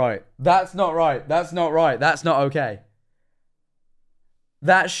 That's not right. That's not right. That's not right. That's not okay.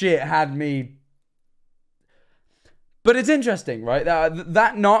 That shit had me... But it's interesting, right?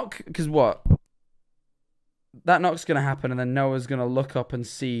 That knock, because what? That knock's going to happen and then Noah's going to look up and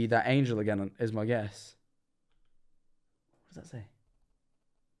see that angel again, is my guess. What does that say?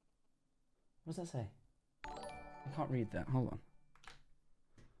 What does that say? I can't read that. Hold on.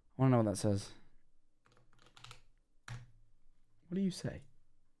 I want to know what that says. What do you say?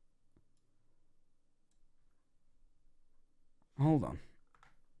 Hold on.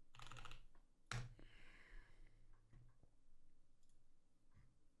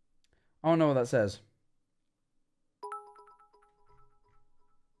 I don't know what that says.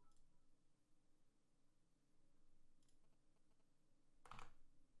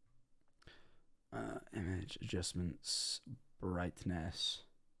 Image adjustments, brightness.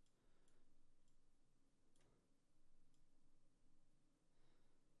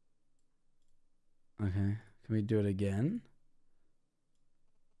 Okay, can we do it again?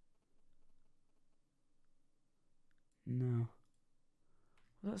 No.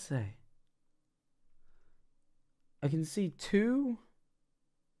 What does that say? I can see two.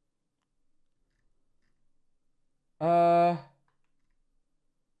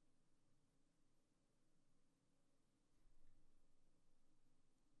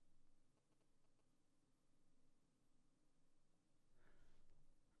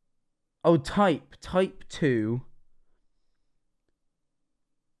 Oh, type 2.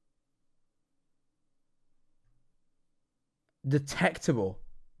 Detectable,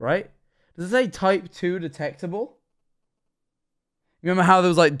 right? Does it say type 2 detectable? You remember how there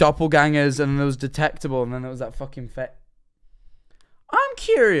was like doppelgangers and then there was detectable and then there was that fucking I'm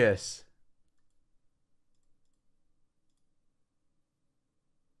curious.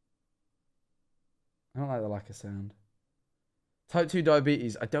 I don't like the lack of sound. Type 2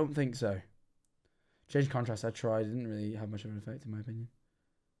 diabetes, I don't think so. Change contrast, I tried. It didn't really have much of an effect in my opinion.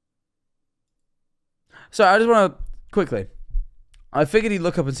 So I just want to quickly. I figured he'd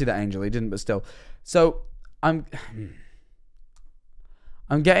look up and see that angel. He didn't, but still. So I'm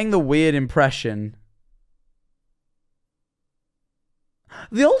getting the weird impression.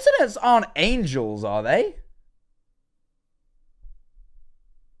 The alternates aren't angels, are they?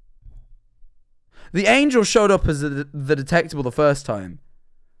 The angel showed up as the detectable the first time.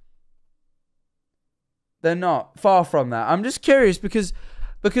 They're not. Far from that. I'm just curious because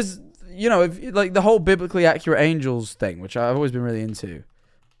you know, if like the whole biblically accurate angels thing, which I've always been really into.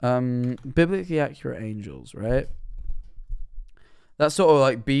 Biblically accurate angels, right? That sort of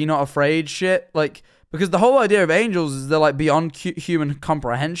like be not afraid shit, like because the whole idea of angels is they're like beyond human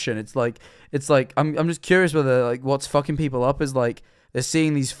comprehension. It's like I'm just curious whether like what's fucking people up is like they're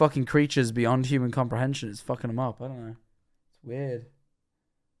seeing these fucking creatures beyond human comprehension. It's fucking them up. I don't know. It's weird.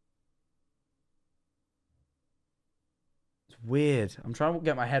 It's weird. I'm trying to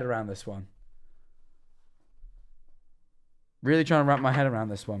get my head around this one. Really trying to wrap my head around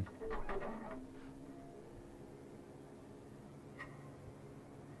this one.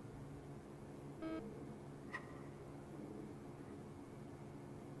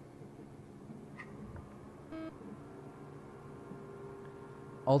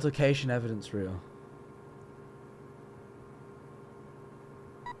 Altercation evidence reel.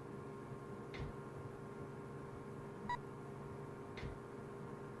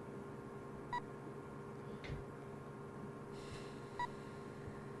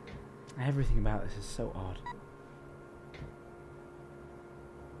 Everything about this is so odd.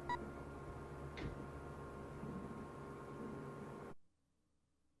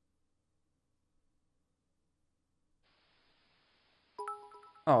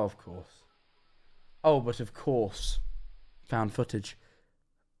 Oh, of course. Oh, but of course. Found footage.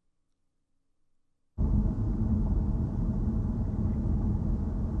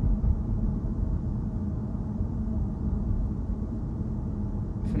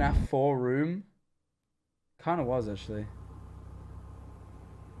 FNAF 4 room. Kind of was, actually.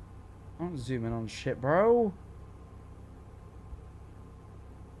 I don't zoom in on shit, bro.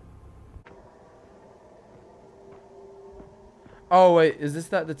 Oh, wait. Is this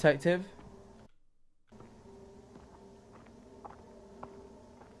that detective?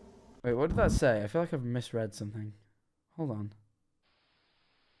 Wait, what did that say? I feel like I've misread something. Hold on.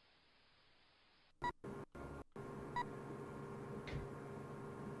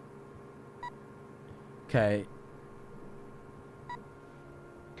 Okay.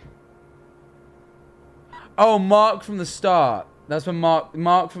 Oh, Mark from the start. That's when Mark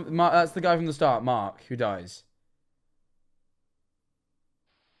that's the guy from the start, Mark, who dies.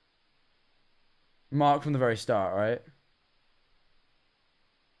 Mark from the very start, right?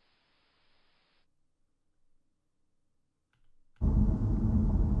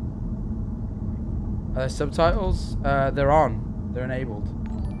 Are there subtitles? They're on. They're enabled.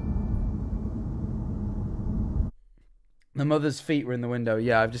 The mother's feet were in the window.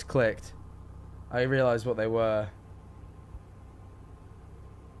 Yeah, I've just clicked. I realized what they were.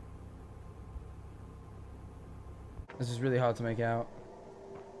 This is really hard to make out.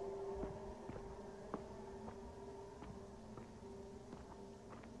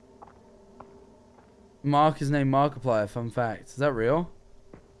 Mark is named Markiplier, fun fact. Is that real?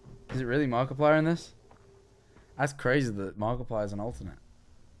 Is it really Markiplier in this? That's crazy that Markiplier is an alternate.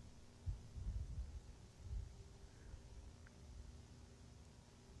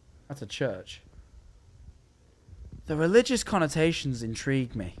 That's a church. The religious connotations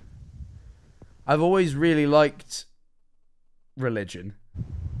intrigue me. I've always really liked religion.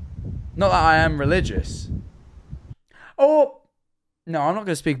 Not that I am religious. Oh, no, I'm not going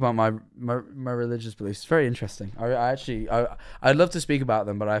to speak about my religious beliefs. It's very interesting. I'd love to speak about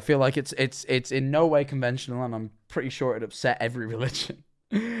them, but I feel like it's in no way conventional, and I'm pretty sure it'd upset every religion.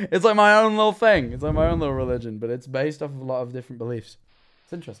 It's like my own little thing. It's like my own little religion, but it's based off of a lot of different beliefs.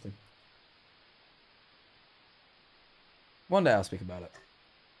 It's interesting. One day I'll speak about it.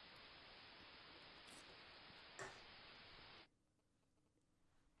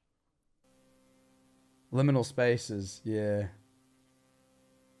 Liminal spaces, yeah.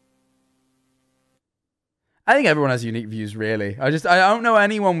 I think everyone has unique views, really. I don't know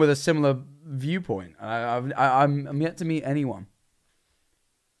anyone with a similar viewpoint. I'm yet to meet anyone.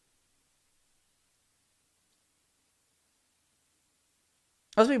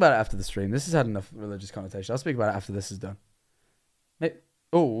 I'll speak about it after the stream. This has had enough religious connotation. I'll speak about it after this is done.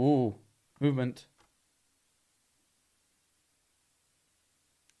 Oh, movement.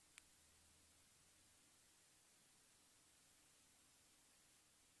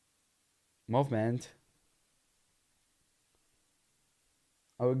 Movement.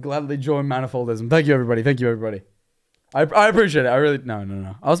 I would gladly join Manifoldism. Thank you, everybody. Thank you, everybody. I appreciate it. I really...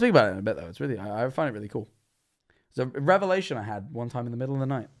 No. I'll speak about it in a bit, though. It's really... I find it really cool. It's a revelation I had one time in the middle of the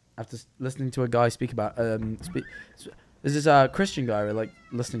night after listening to a guy speak about... There's this Christian guy I like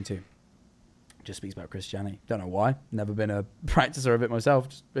listening to. Just speaks about Christianity. Don't know why. Never been a practicer of it myself.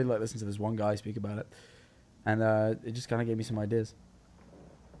 Just really like listening to this one guy speak about it. And it just kind of gave me some ideas.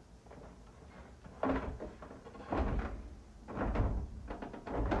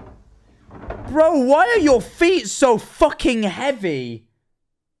 Bro, why are your feet so fucking heavy?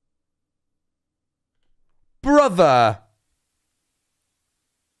 Brother.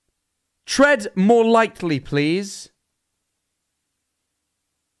 Tread more lightly, please.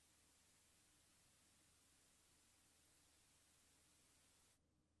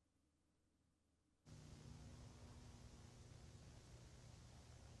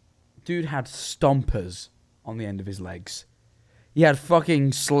 Dude had stompers on the end of his legs. He had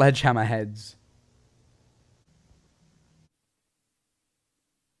fucking sledgehammer heads.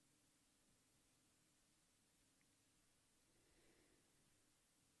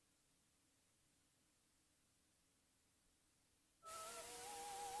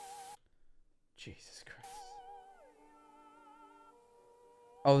 Jesus Christ.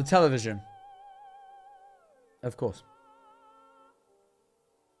 Oh, the television. Of course.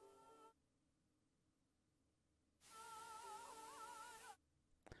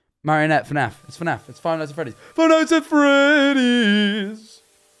 Marionette, FNAF. It's FNAF. It's Five Nights at Freddy's. Five Nights at Freddy's!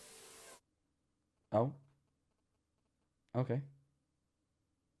 Oh. Okay.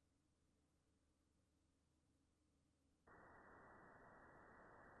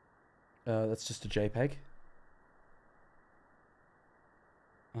 That's just a JPEG.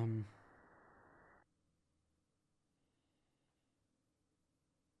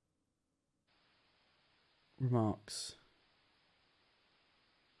 Remarks.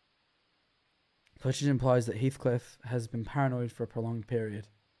 Fletcher implies that Heathcliff has been paranoid for a prolonged period.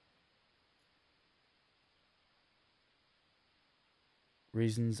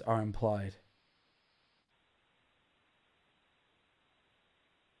 Reasons are implied.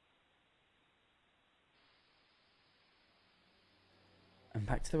 And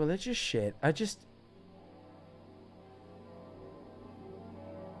back to the religious shit. I just...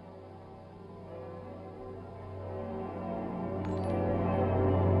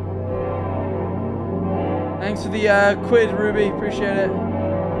 Thanks for the quid, Ruby. Appreciate it.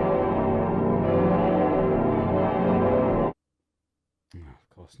 Oh, of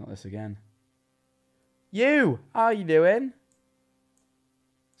course, not this again. You! How are you doing?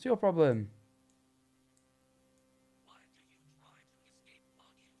 What's your problem?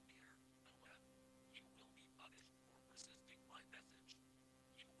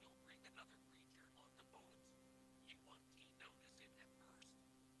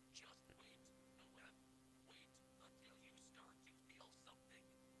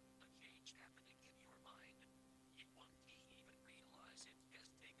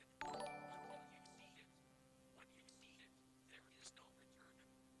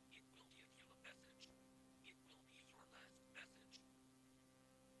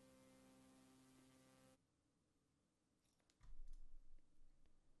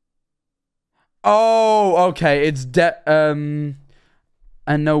 Oh, okay. It's and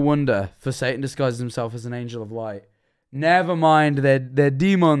no wonder, for Satan disguises himself as an angel of light. Never mind, they're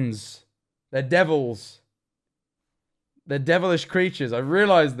demons. They're devils. They're devilish creatures. I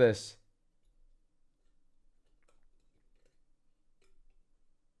realized this.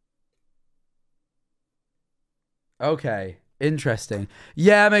 Okay, interesting.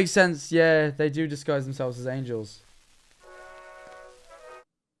 Yeah, makes sense. Yeah, they do disguise themselves as angels.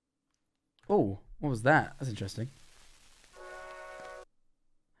 Oh, what was that? That's interesting.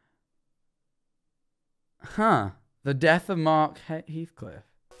 Huh. The death of Mark Heathcliff.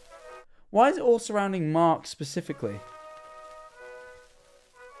 Why is it all surrounding Mark specifically?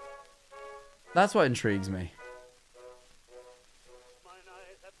 That's what intrigues me.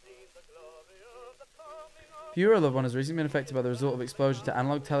 If you or a loved one has recently been affected by the result of exposure to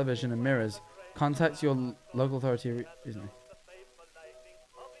analog television and mirrors, contact your local authority recently.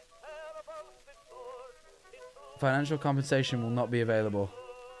 Financial compensation will not be available.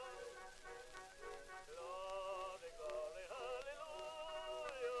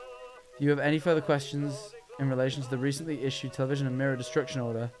 If you have any further questions in relation to the recently issued television and mirror destruction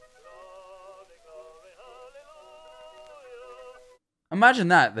order... Imagine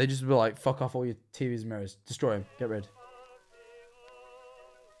that. They just be like, fuck off all your TVs and mirrors. Destroy them. Get rid.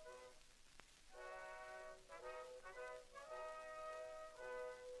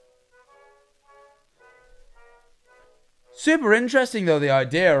 Super interesting, though, the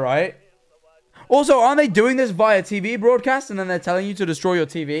idea, right? Also, aren't they doing this via TV broadcast and then they're telling you to destroy your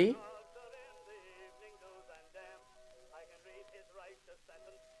TV?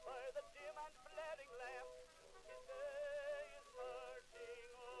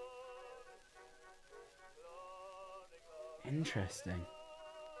 Interesting.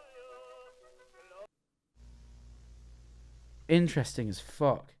 Interesting as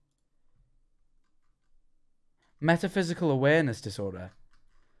fuck. Metaphysical awareness disorder.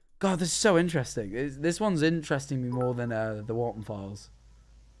 God, this is so interesting. This one's interesting me more than the Walton Files.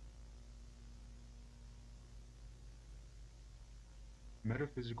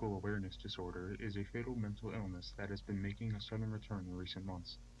 Metaphysical awareness disorder is a fatal mental illness that has been making a sudden return in recent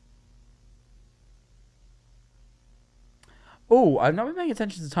months. Oh, I've not been paying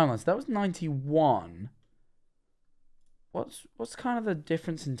attention to timelines. That was 91. What's kind of the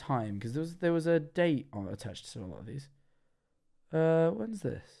difference in time? Because there was a date attached to a lot of these. When's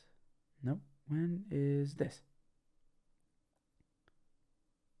this? Nope. When is this?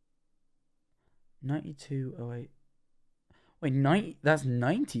 9208. Wait, that's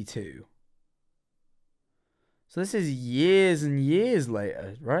 92. So this is years and years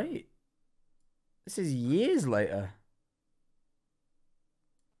later, right? This is years later.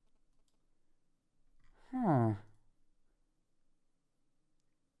 Huh.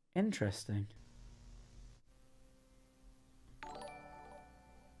 Interesting.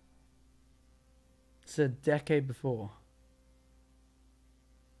 It's a decade before.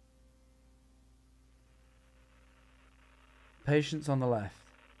 Patience on the left.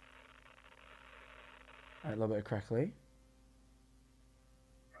 Alright, a little bit of crackly.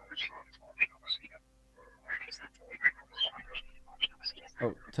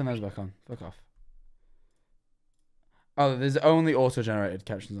 Oh, turn those back on. Fuck off. Oh, there's only auto-generated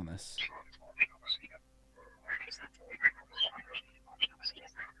captions on this.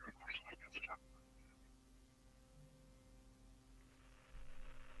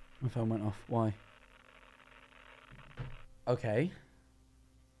 My phone went off. Why? Okay.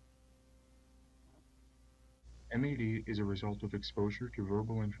 MAD is a result of exposure to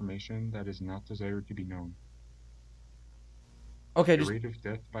verbal information that is not desired to be known. Okay, the rate of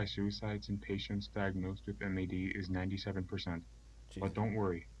death by suicides in patients diagnosed with MAD is 97%. But don't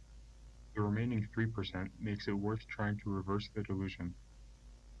worry. The remaining 3% makes it worth trying to reverse the delusion.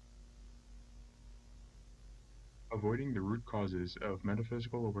 Avoiding the root causes of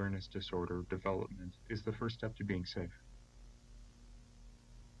metaphysical awareness disorder development is the first step to being safe.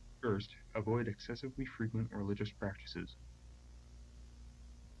 First, avoid excessively frequent religious practices.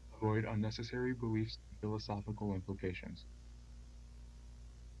 Avoid unnecessary beliefs and philosophical implications.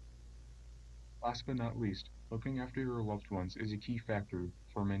 Last but not least, looking after your loved ones is a key factor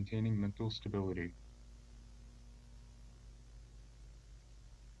for maintaining mental stability.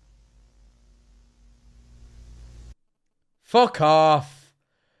 Fuck off.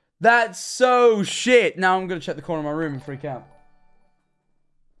 That's so shit. Now I'm going to check the corner of my room and freak out.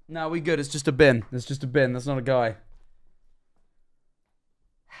 No, we good. It's just a bin. It's just a bin. That's not a guy.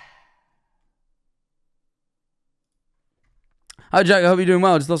 Hi Jack, I hope you're doing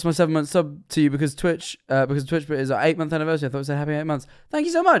well. Just lost my 7-month sub to you because Twitch is our 8-month anniversary. I thought it said happy 8 months. Thank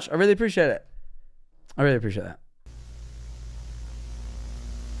you so much. I really appreciate it. I really appreciate that.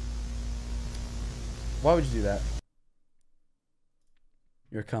 Why would you do that?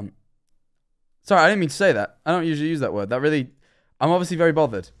 You're a cunt. Sorry, I didn't mean to say that. I don't usually use that word. That really... I'm obviously very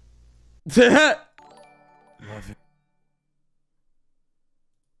bothered. Love it.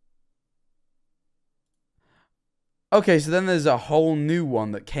 Okay, so then there's a whole new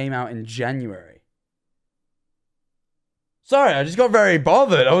one that came out in January. Sorry, I just got very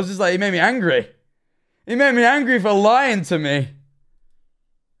bothered. I was just like, he made me angry. He made me angry for lying to me.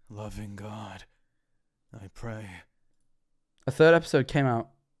 Loving God, I pray. A third episode came out.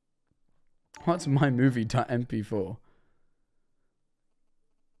 What's mymovie.mp4?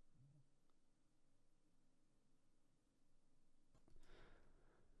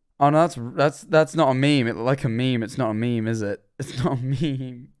 Oh no, that's not a meme. It looked like a meme. It's not a meme, is it? It's not a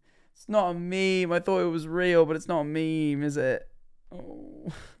meme. It's not a meme. I thought it was real, but it's not a meme, is it?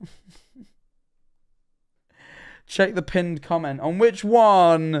 Oh. Check the pinned comment. On which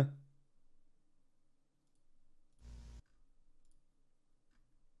one?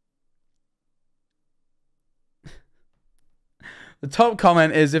 The top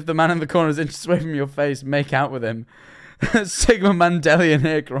comment is, if the man in the corner is inches away from your face, make out with him. Sigma Mandelian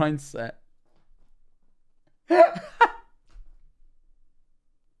hair grind set.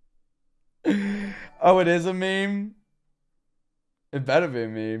 Oh, it is a meme? It better be a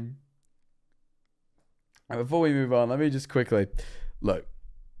meme. And before we move on, let me just quickly... Look.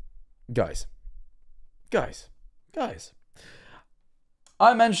 Guys.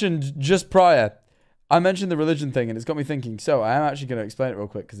 I mentioned just prior... I mentioned the religion thing, and it's got me thinking. So, I am actually going to explain it real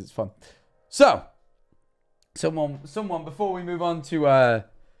quick, because it's fun. So... Someone, before we move on to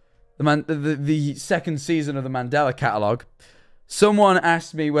the second season of the Mandela Catalog, someone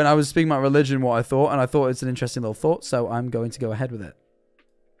asked me when I was speaking about religion what I thought, and I thought it's an interesting little thought, so I'm going to go ahead with it.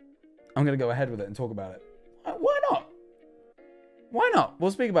 I'm going to go ahead with it and talk about it. Why not? Why not?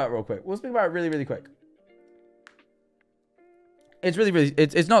 We'll speak about it real quick. We'll speak about it really, really quick. It's really,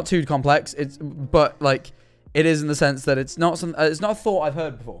 it's not too complex. But like, it is in the sense that it's not a thought I've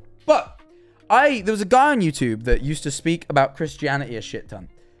heard before. But there was a guy on YouTube that used to speak about Christianity a shit ton.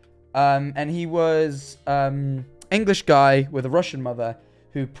 And he was English guy with a Russian mother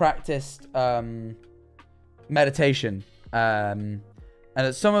who practiced meditation. And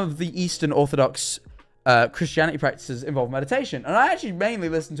some of the Eastern Orthodox Christianity practices involve meditation. And I actually mainly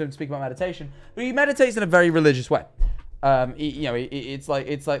listened to him speak about meditation, but he meditates in a very religious way. It's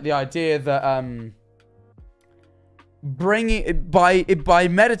like the idea that by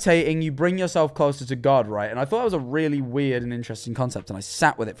meditating you bring yourself closer to God, right? And I thought that was a really weird and interesting concept, and I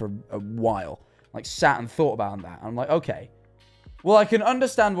sat with it for a while, like sat and thought about that. I'm like, okay, well, I can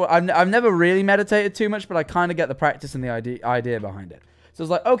understand what I've never really meditated too much, but I kind of get the practice and the idea behind it. So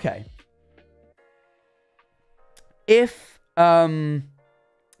it's like, okay, if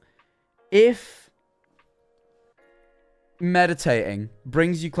meditating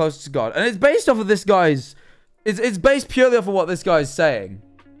brings you closer to God, and it's based off of this guy's. It's based purely off of what this guy's saying.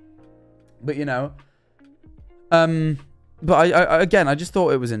 But, you know. But I just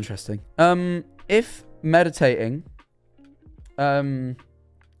thought it was interesting. If meditating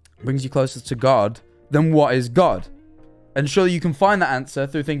brings you closer to God, then what is God? And surely you can find that answer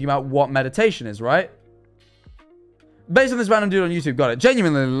through thinking about what meditation is, right? Based on this random dude on YouTube, got it.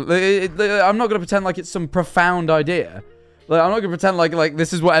 Genuinely, I'm not going to pretend like it's some profound idea. Like, I'm not gonna pretend like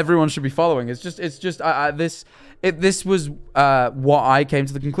this is what everyone should be following. This was what I came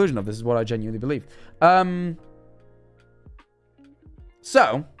to the conclusion of. This is what I genuinely believe.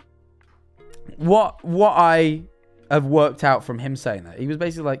 So, what I have worked out from him saying that, he was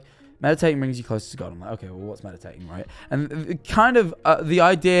basically like, meditating brings you closer to God. I'm like, okay, well, what's meditating, right? And kind of the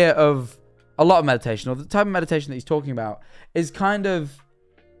idea of a lot of meditation, or the type of meditation that he's talking about, is kind of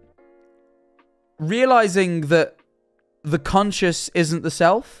realizing that the conscious isn't the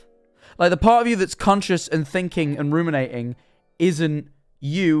self. Like, the part of you that's conscious and thinking and ruminating isn't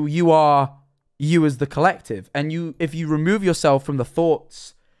you. You are you as the collective. And if you remove yourself from the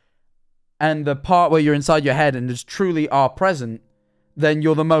thoughts and the part where you're inside your head and just truly are present, then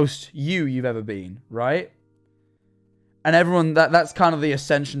you're the most you've ever been, right? And everyone, that's kind of the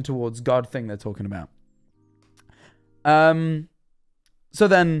ascension towards God thing they're talking about. So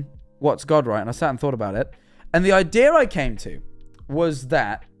then, what's God, right? And I sat and thought about it. And the idea I came to was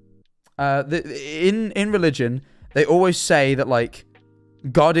that in religion, they always say that, like,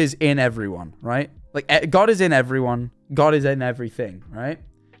 God is in everyone, right? Like, God is in everyone. God is in everything, right?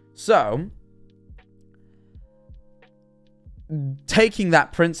 So, taking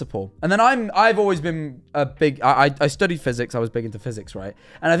that principle, and then I've always been a big, I studied physics. I was big into physics, right?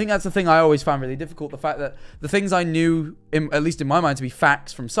 And I think that's the thing I always found really difficult. The fact that the things I knew, at least in my mind, to be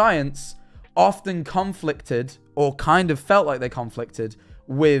facts from science, often conflicted, or kind of felt like they conflicted,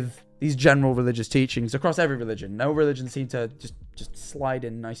 with these general religious teachings across every religion. No religion seemed to just slide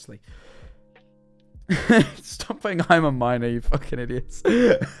in nicely. Stop putting I'm a minor, you fucking idiots.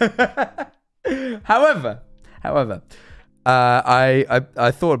 However, I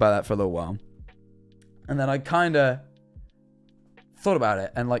thought about that for a little while, and then I kind of thought about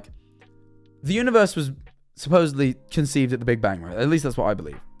it, and, like, the universe was supposedly conceived at the Big Bang, right? At least that's what I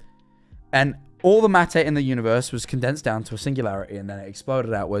believe. And all the matter in the universe was condensed down to a singularity, and then it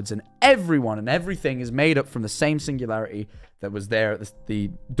exploded outwards, and everyone and everything is made up from the same singularity that was there at the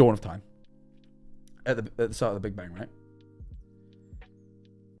dawn of time, at the start of the Big Bang, right?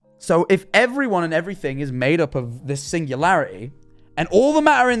 So if everyone and everything is made up of this singularity, and all the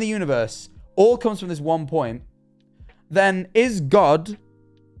matter in the universe all comes from this one point, then is God,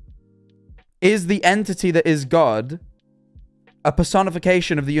 is the entity that is God, a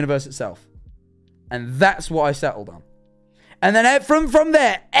personification of the universe itself? And that's what I settled on. And then from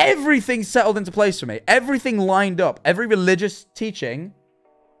there, everything settled into place for me. Everything lined up. Every religious teaching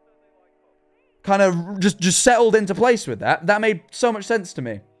kind of just settled into place with that. That made so much sense to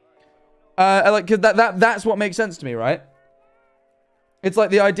me. Like, cause that's what makes sense to me, right? It's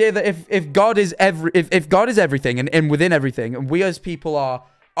like the idea that if God is if God is everything and within everything, and we as people are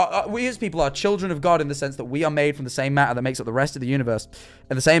children of God in the sense that we are made from the same matter that makes up the rest of the universe,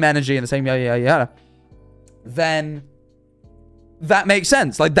 and the same energy and the same yada, then that makes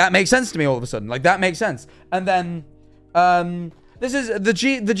sense. Like, that makes sense to me all of a sudden. Like, that makes sense. And then this is the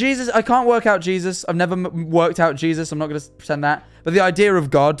Jesus. I can't work out Jesus. I've never worked out Jesus. I'm not going to pretend that. But the idea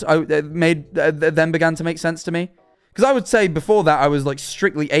of God then began to make sense to me. Because I would say before that I was, like,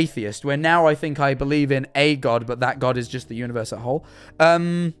 strictly atheist, where now I think I believe in a God, but that God is just the universe at whole.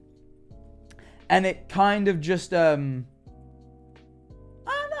 And it kind of just, I don't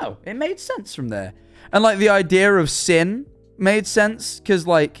know. It made sense from there. And, like, the idea of sin made sense, because,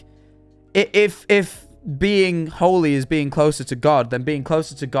 like, if being holy is being closer to God, then being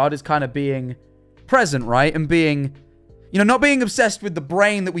closer to God is kind of being present, right? And being, you know, not being obsessed with the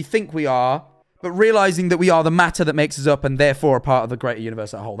brain that we think we are, but realizing that we are the matter that makes us up and therefore a part of the greater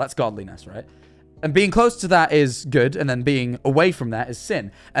universe as a whole. That's godliness, right? And being close to that is good, and then being away from that is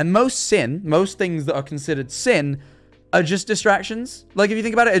sin. And most things that are considered sin are just distractions. Like, if you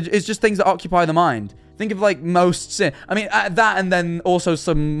think about it, it's just things that occupy the mind. Think of, like, most sin. I mean, that, and then also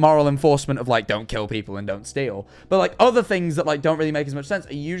some moral enforcement of, like, don't kill people and don't steal. But, like, other things that, like, don't really make as much sense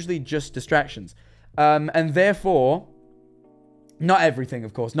are usually just distractions. And therefore, not everything,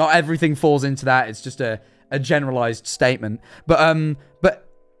 of course. Not everything falls into that. It's just a generalized statement. But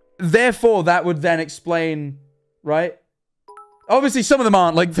therefore, that would then explain, right? Obviously, some of them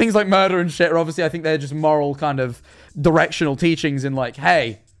aren't. Like, things like murder and shit are obviously, I think they're just moral kind of directional teachings in, like,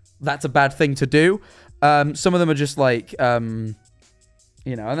 hey, that's a bad thing to do. Some of them are just like, you know,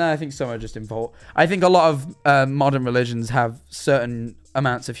 and then I think some are just involved. I think a lot of modern religions have certain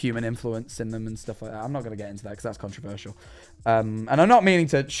amounts of human influence in them and stuff like that. I'm not going to get into that because that's controversial. And I'm not meaning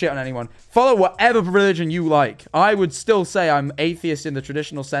to shit on anyone. Follow whatever religion you like. I would still say I'm atheist in the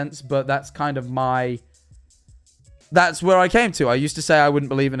traditional sense, but that's kind of that's where I came to. I used to say I wouldn't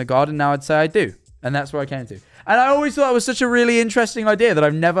believe in a God, and now I'd say I do. And that's where I came to. And I always thought it was such a really interesting idea that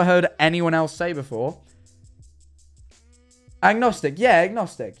I've never heard anyone else say before. Agnostic. Yeah,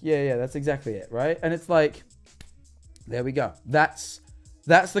 agnostic. Yeah, that's exactly it, right? And it's like, there we go. That's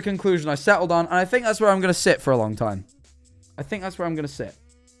the conclusion I settled on, and I think that's where I'm going to sit for a long time. I think that's where I'm going to sit.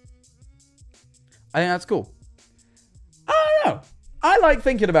 I think that's cool. I don't know. I like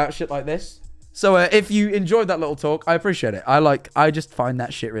thinking about shit like this. So if you enjoyed that little talk, I appreciate it. I just find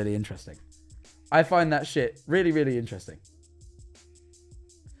that shit really interesting. I find that shit really, really interesting.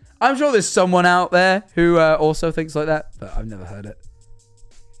 I'm sure there's someone out there who also thinks like that, but I've never heard it.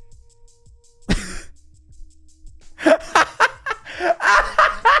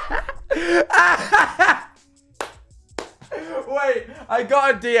 Wait, I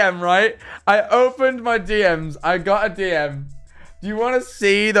got a DM, right? I opened my DMs. I got a DM. Do you want to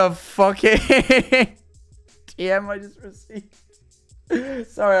see the fucking DM I just received?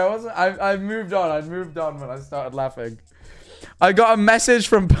 Sorry, I moved on. I moved on when I started laughing. I got a message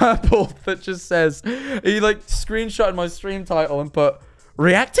from Purple that just says, he like screenshotted my stream title and put,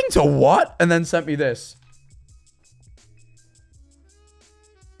 reacting to what? And then sent me this.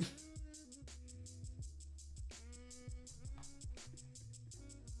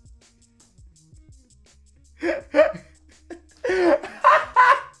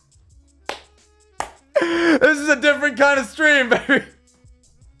 This is a different kind of stream, baby.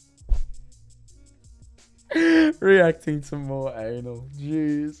 Reacting to more anal.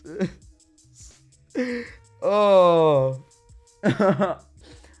 Jeez. Oh.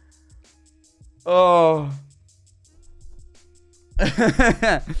 Oh.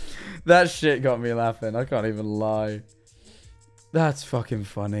 That shit got me laughing. I can't even lie. That's fucking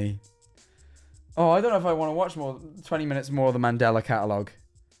funny. Oh, I don't know if I want to watch 20 minutes more of the Mandela Catalog.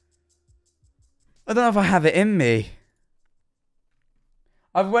 I don't know if I have it in me.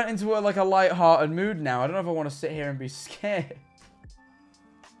 I've went into like a light-hearted mood now. I don't know if I want to sit here and be scared.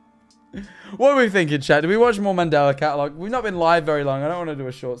 What are we thinking, chat? Do we watch more Mandela Catalog? We've not been live very long. I don't want to do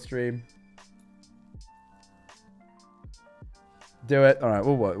a short stream. Do it. All right,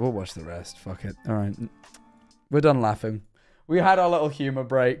 we'll watch the rest. Fuck it. All right. We're done laughing. We had our little humor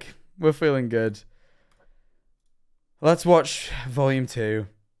break. We're feeling good. Let's watch Volume 2.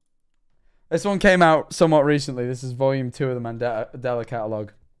 This one came out somewhat recently. This is Volume 2 of the Mandela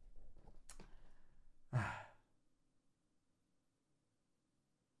Catalog.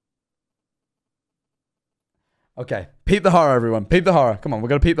 Okay. Peep the horror, everyone. Peep the horror. Come on, we're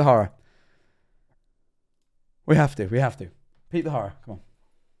going to peep the horror. We have to. We have to. Peep the horror. Come on.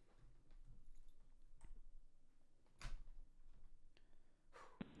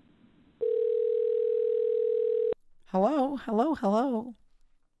 Hello, hello, hello.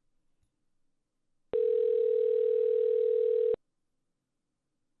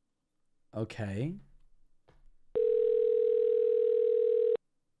 Okay.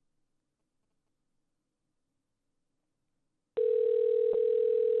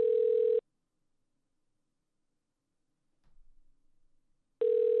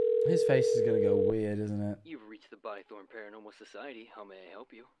 His face is gonna go weird, isn't it? You've reached the Bythorn Paranormal Society. How may I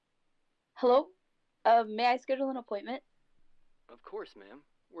help you? Hello? May I schedule an appointment? Of course, ma'am.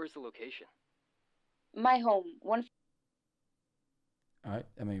 Where's the location? My home. Alright,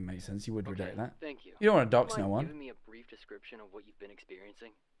 I mean, it makes sense. You would redact that. Thank you. You don't want to dox Mind no one. giving me a brief description of what you've been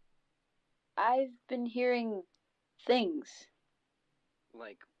experiencing? I've been hearing things.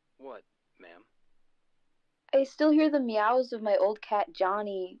 Like what, ma'am? I still hear the meows of my old cat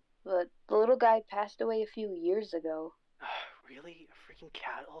Johnny, but the little guy passed away a few years ago. Really? A freaking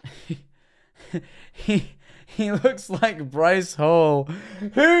cat? He looks like Bryce Hall.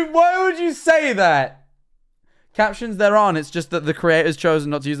 Why would you say that? Captions there aren't. It's just that the creators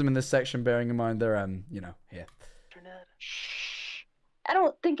chosen not to use them in this section, bearing in mind they're you know, here. Shh. I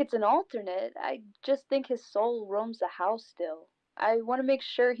don't think it's an alternate. I just think his soul roams the house still. I want to make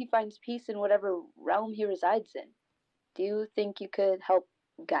sure he finds peace in whatever realm he resides in. Do you think you could help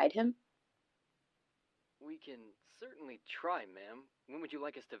guide him? We can certainly try, ma'am. When would you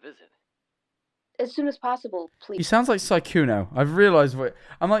like us to visit? As soon as possible, please. He sounds like Saikuno. I've realized what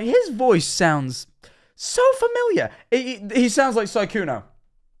I'm like. His voice sounds so familiar. He sounds like Saikuno.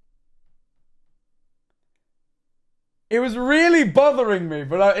 It was really bothering me,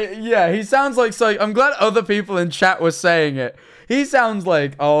 but yeah, he sounds like I'm glad other people in chat were saying it. He sounds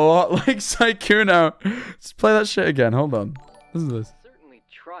like a lot like Saikuno. Let's play that shit again. Hold on. Listen to this. Certainly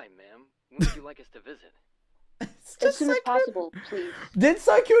try, ma'am. When would you like us to visit? As soon as possible, please. Did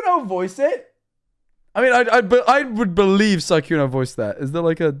Saikuno voice it? I mean, I would believe Saikuno voiced that. Is there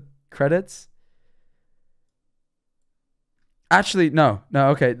like a credits? Actually, no.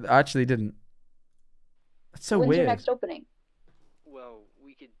 Okay, actually didn't. That's so weird. When's your next opening? Well,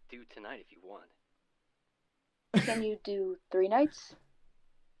 we could do tonight if you want. Can you do 3 nights?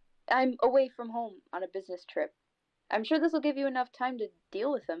 I'm away from home on a business trip. I'm sure this will give you enough time to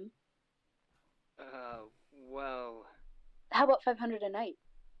deal with him. Well... How about 500 a night?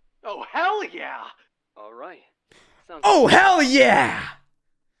 Oh, hell yeah! All right. Sounds Oh, good. hell yeah!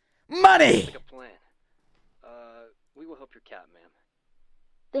 Money! Like a plan. We will help your cat, ma'am.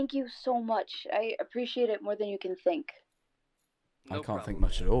 Thank you so much. I appreciate it more than you can think. I No can't think problem,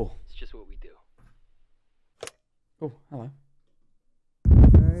 much ma'am. at all. It's just what we do. Oh, hello.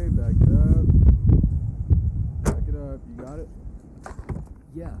 Hey, back it up. Back it up. You got it?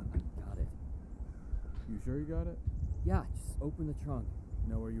 Yeah, I got it. You sure you got it? Yeah, just open the trunk.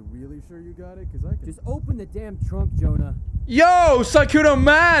 No, are you really sure you got it? Because I can... Just open the damn trunk, Jonah. Yo, Saikuno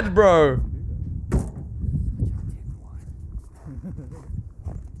mad, bro.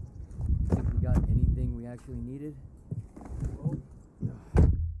 Think we got anything we actually needed?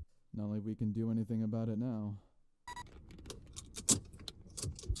 Not like we can do anything about it now.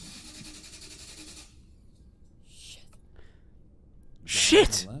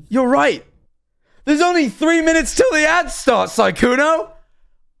 Shit! You're right. There's only 3 minutes till the ad starts, Saikuno.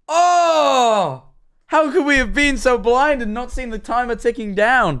 Oh! How could we have been so blind and not seen the timer ticking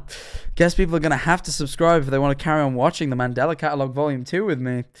down? Guess people are going to have to subscribe if they want to carry on watching the Mandela Catalog Volume 2 with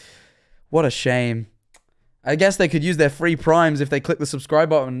me. What a shame. I guess they could use their free primes if they click the subscribe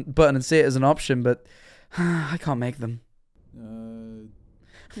button and see it as an option, but I can't make them. No?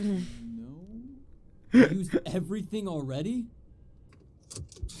 You used everything already?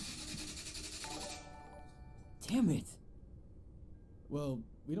 Damn it. Well,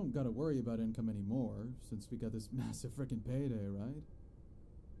 we don't gotta worry about income anymore, since we got this massive frickin' payday, right?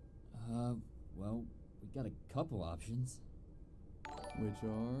 Well, we got a couple options. Which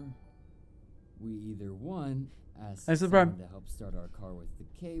are? We either one, ask Nice someone to help start our car with the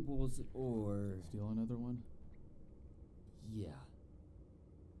cables, or... Steal another one? Yeah.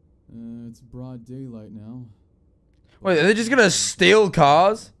 It's broad daylight now. Wait, are they just going to steal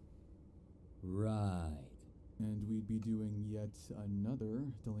cars? Right. And we'd be doing yet another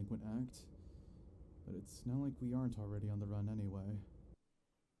delinquent act. But it's not like we aren't already on the run anyway.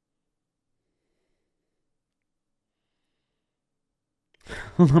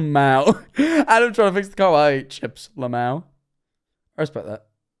 Lamau. Adam trying to fix the car. I hate chips. Lamau. I respect that.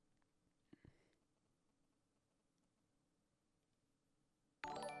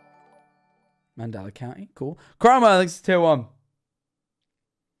 Mandela County. Cool. Chroma, thanks to tier 1.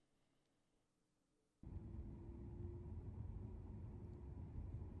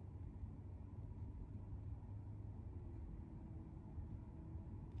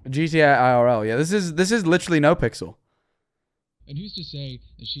 GTA IRL. Yeah, this is literally no pixel. And who's to say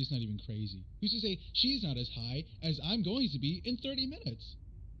that she's not even crazy? Who's to say she's not as high as I'm going to be in 30 minutes?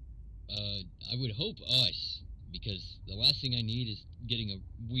 I would hope us, because the last thing I need is getting a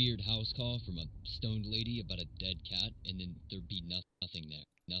weird house call from a stoned lady about a dead cat, and then there'd be nothing there.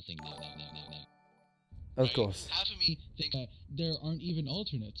 Nothing there. Of course. Half of me thinks that there aren't even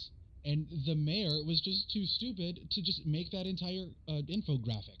alternates, and the mayor was just too stupid to just make that entire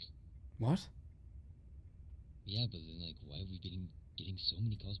infographic. What? Yeah, but then, like, why are we getting so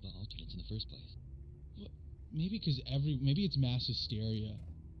many calls about alternates in the first place? Well, maybe because maybe it's mass hysteria,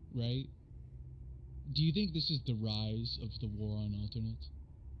 right? Do you think this is the rise of the war on alternates?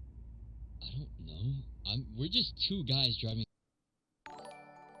 I don't know. We're just two guys driving.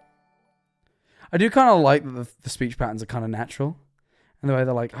 I do kind of like that the speech patterns are kind of natural, and the way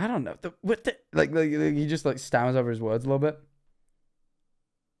they're like, I don't know, like he just like stammers over his words a little bit.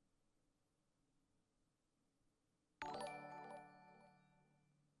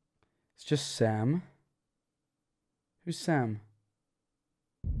 It's just Sam. Who's Sam?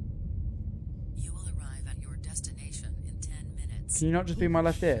 You will arrive at your destination in 10 minutes. Can you not just be my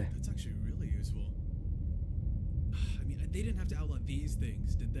left ear? That's actually really useful. I mean, they didn't have to outlaw these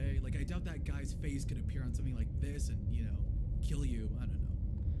things, did they? Like, I doubt that guy's face could appear on something like this and, you know, kill you. I don't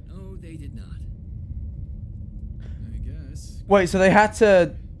know. No, they did not. I guess. Wait, so they had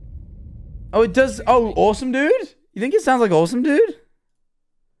to... Oh, it does... Oh, Awesome Dude? You think it sounds like Awesome Dude?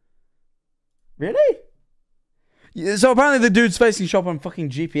 Really? Yeah, so apparently the dude's facing shop on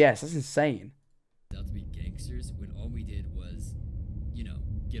fucking GPS. That's insane. Out to be gangsters when all we did was, you know,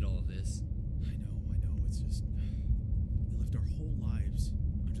 get all of this. I know. It's just... We lived our whole lives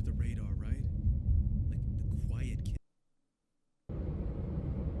under the radar, right? Like the quiet kid.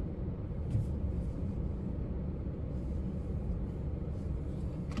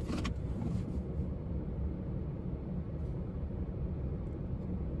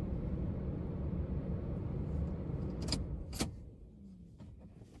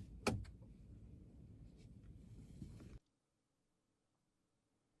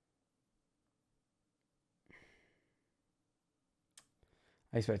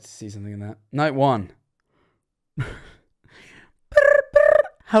 I expect to see something in that. Night 1.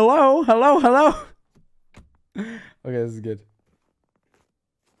 Hello, hello, hello. Okay, this is good.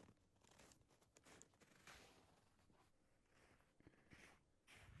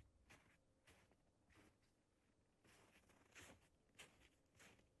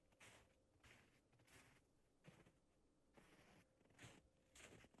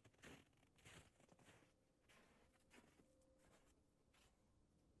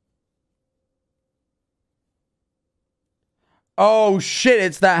 Oh shit,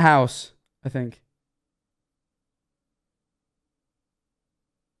 it's that house, I think.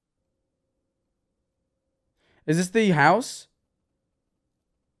 Is this the house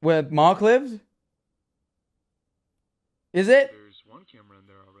where Mark lived? Is it? There's one camera in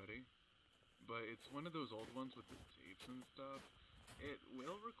there already, but it's one of those old ones with the tapes and stuff. It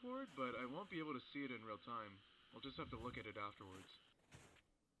will record, but I won't be able to see it in real time. I'll just have to look at it afterwards.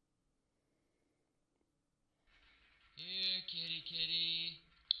 Here, kitty, kitty.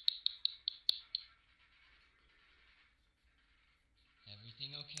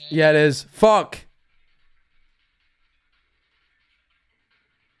 Everything okay? Yeah, it is. Fuck.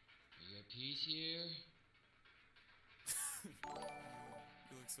 Are you at peace here?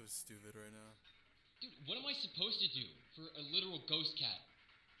 You look so stupid right now. Dude, what am I supposed to do for a literal ghost cat?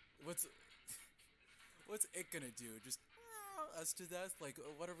 What's it gonna do? Just meow us to death? Like,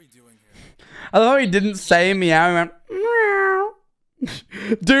 what are we doing here? I love how he didn't say meow. He went meow.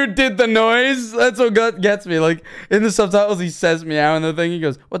 Dude did the noise. That's what gets me. Like in the subtitles, he says meow, and the thing he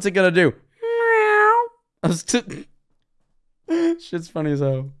goes, "What's it gonna do?" Meow. Shit's funny as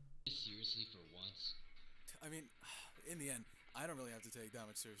hell. Seriously, for once. I mean, in the end, I don't really have to take that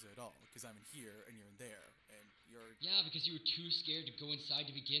much seriously at all, because I'm in here and you're in there, and you're... Yeah, because you were too scared to go inside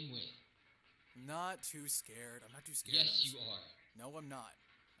to begin with. Not too scared. I'm not too scared. Yes, you are. No, I'm not.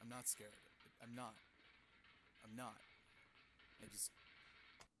 I'm not scared. I'm not. I'm not.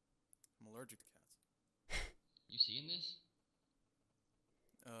 I'm allergic to cats. You seeing this?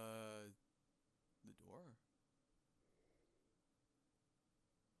 The door?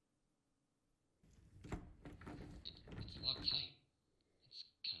 It's locked tight. It's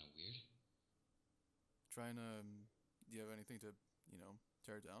kind of weird. Trying to, do you have anything to,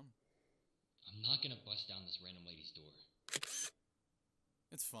 tear it down? I'm not gonna bust down this random lady's door.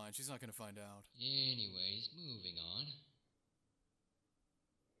 It's fine. She's not gonna find out. Anyways, moving on.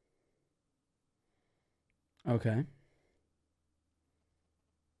 Okay.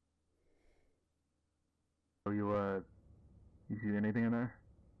 So you see anything in there?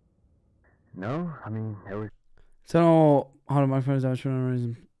 No, I mean, there was So, hold on, my phone is out for no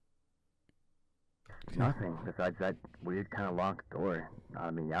reason. nothing besides that weird kind of locked door. Not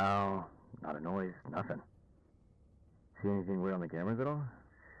a meow, not a noise, nothing. See anything weird on the cameras at all?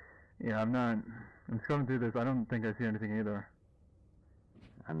 Yeah, I'm scrolling through this. I don't think I see anything either.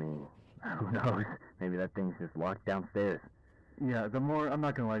 I mean, who knows? Maybe that thing's just locked downstairs. Yeah, I'm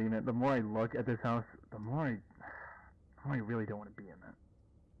not gonna lie to you, man, the more I look at this house, the more I really don't want to be in it.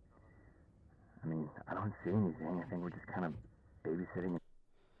 I mean, I don't see anything. I think we're just kind of babysitting.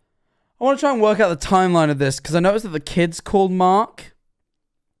 I want to try and work out the timeline of this because I noticed that the kid's called Mark.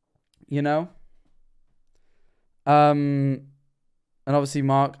 You know? And obviously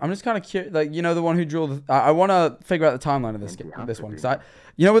Mark, I'm just kind of curious, like, you know, the one who drew the, I want to figure out the timeline of this one because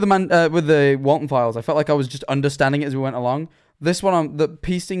with the Walton files, I felt like I was just understanding it as we went along. This one,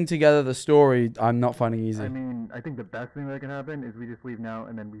 piecing together the story, I'm not finding easy. I mean, I think the best thing that can happen is we just leave now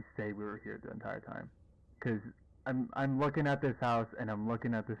and then we say we were here the entire time. Because I'm looking at this house and I'm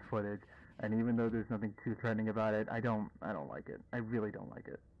looking at this footage, and even though there's nothing too threatening about it, I don't like it. I really don't like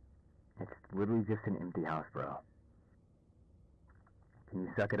it. It's literally just an empty house, bro. Can you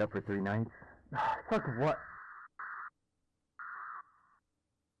suck it up for 3 nights? Suck what?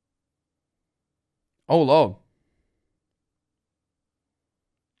 Oh, Lord.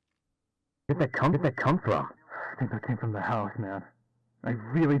 Where'd that come from? I think that came from the house, man. I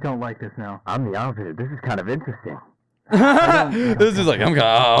really don't like this now. I'm the opposite. This is kind of interesting. This is like, I'm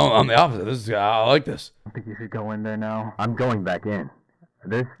the opposite. This is, I like this. I think you should go in there now. I'm going back in.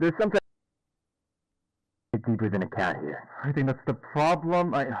 There's something deeper than a cat here. I think that's the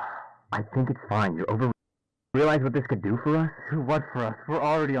problem. I think it's fine. You're over. Realize what this could do for us? What for us? We're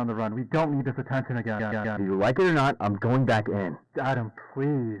already on the run. We don't need this attention again. Do you like it or not? I'm going back in. Adam,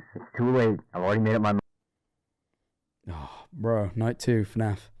 please. It's too late. I've already made up my mind. Oh, bro. Night 2,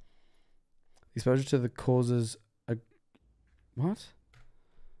 FNAF. Exposure to the causes... What?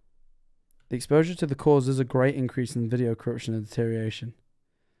 The exposure to the causes a great increase in video corruption and deterioration.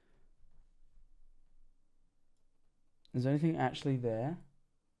 Is there anything actually there?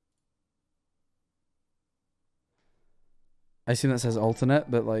 I assume that says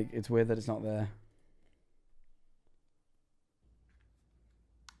alternate, but like it's weird that it's not there.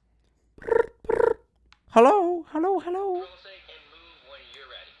 Hello, hello, hello.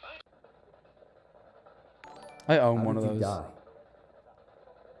 I own one of those. Die?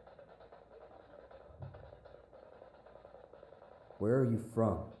 Where are you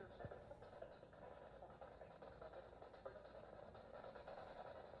from?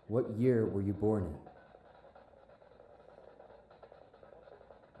 What year were you born in?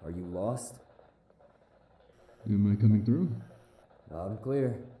 Are you lost? Am I coming through? Loud and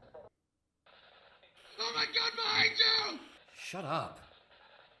clear. Oh my god, behind you! Shut up.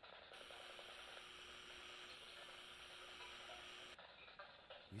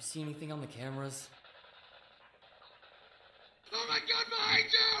 You see anything on the cameras? Oh my god, behind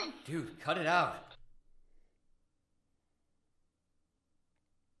you! Dude, cut it out.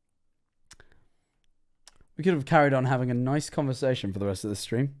 We could have carried on having a nice conversation for the rest of the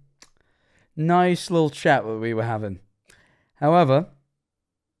stream. Nice little chat that we were having. However,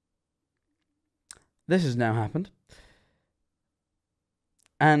 this has now happened.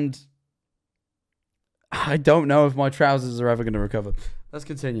 And I don't know if my trousers are ever going to recover. Let's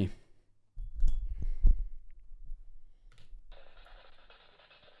continue.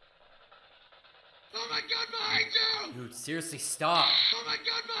 Oh my god, behind you! Dude, seriously, stop. Oh my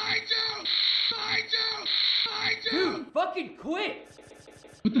god, behind you! Behind you! Behind you! Dude, fucking quit!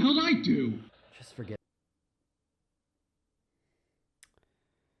 What the hell did I do? Just forget.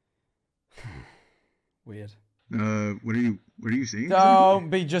 Weird. What are you saying? Don't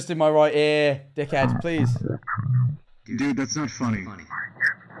be just in my right ear, dickhead, please. Dude, that's not funny.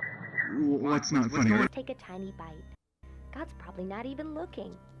 What's not funny? Take a tiny bite. God's probably not even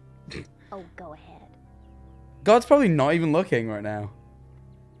looking. Oh, go ahead. God's probably not even looking right now.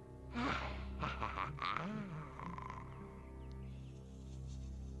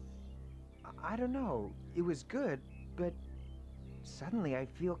 I don't know. It was good, but suddenly I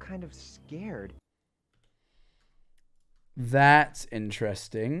feel kind of scared. That's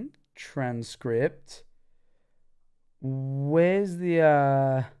interesting. Transcript. Where's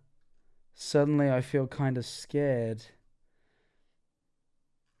the suddenly I feel kind of scared.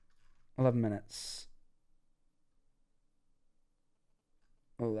 11 minutes.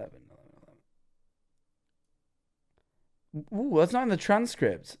 11. Ooh, that's not in the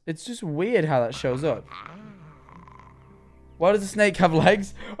transcript. It's just weird how that shows up. Why does the snake have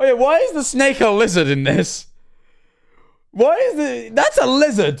legs? Oh yeah, why is the snake a lizard in this? Why is the... That's a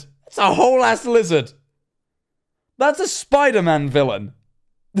lizard. That's a whole ass lizard. That's a Spider-Man villain.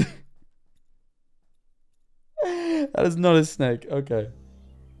 That is not a snake. Okay.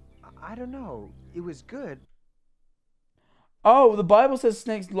 I don't know. It was good. Oh, the Bible says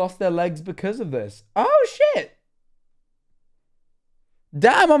snakes lost their legs because of this. Oh, shit.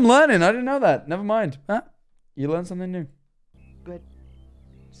 Damn, I'm learning. I didn't know that. Never mind. Huh? You learned something new. But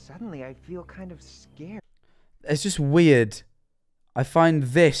suddenly I feel kind of scared. It's just weird. I find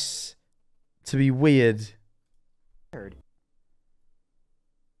this to be weird.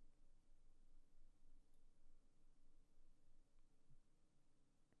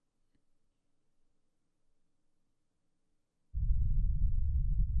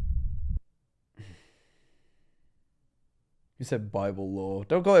 You said Bible law.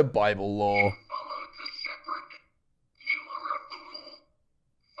 Don't call it Bible law.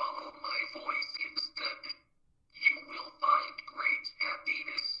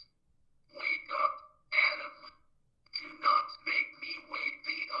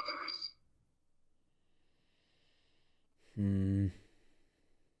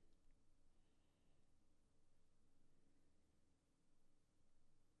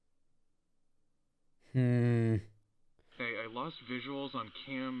 Hey, I lost visuals on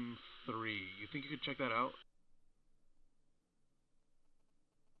cam 3. You think you could check that out?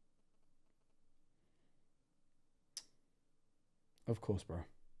 Of course, bro.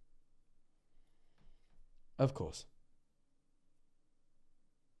 Of course.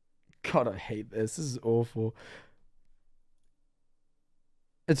 God, I hate this. This is awful.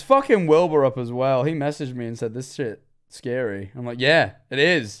 It's fucking Wilbur up as well. He messaged me and said, this shit scary. I'm like, yeah, it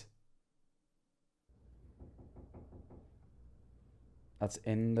is. That's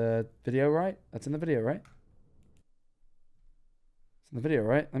in the video, right? That's in the video, right? It's in the video,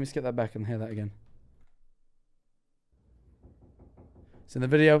 right? Let me skip that back and hear that again. It's in the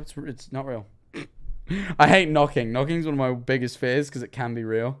video. It's not real. I hate knocking. Knocking's one of my biggest fears because it can be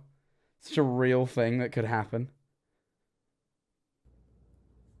real. It's such a real thing that could happen.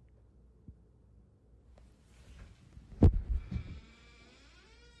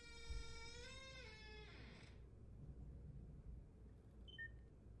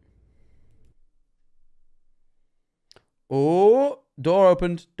 Oh, door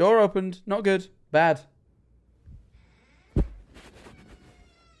opened. Door opened. Not good. Bad.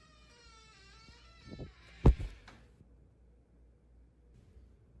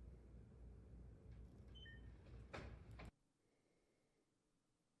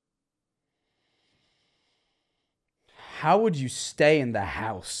 How would you stay in the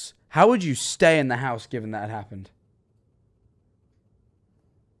house? How would you stay in the house given that had happened?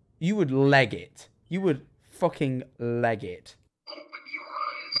 You would leg it. You would fucking leg it.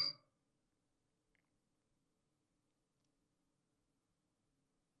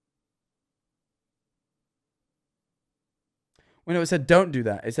 Well, no, it said don't do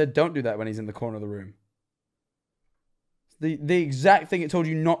that. It said don't do that when he's in the corner of the room. The exact thing it told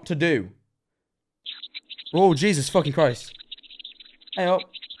you not to do. Oh, Jesus fucking Christ. Hey up.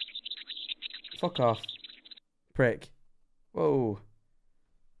 Fuck off. Prick. Whoa.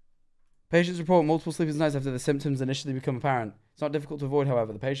 Patients report multiple sleepless nights after the symptoms initially become apparent. It's not difficult to avoid,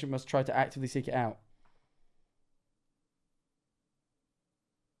 however. The patient must try to actively seek it out.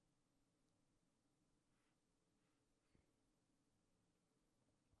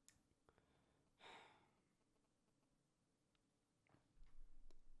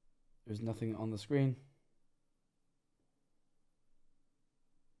 There's nothing on the screen.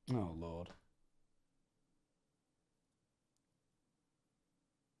 Oh, Lord.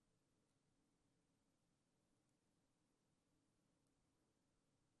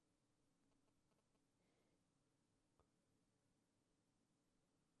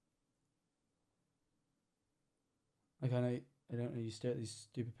 Like, I don't know you stare at these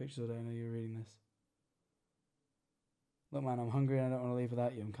stupid pictures all day. I know you're reading this. Look, man, I'm hungry and I don't want to leave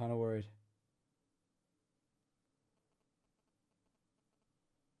without you. I'm kind of worried.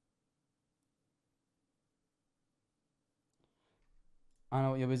 I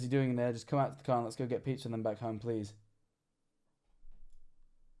know what you're busy doing there. Just come out to the car and let's go get pizza and then back home, please.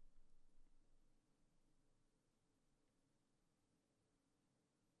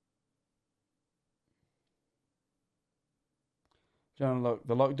 John, look,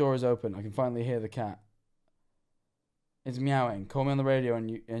 the locked door is open. I can finally hear the cat. It's meowing. Call me on the radio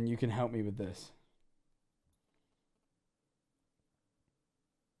and you can help me with this.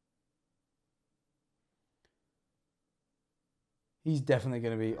 He's definitely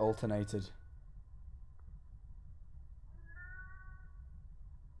going to be alternated.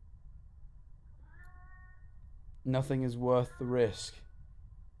 Nothing is worth the risk.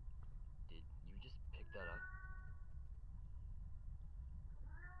 Did you just pick that up?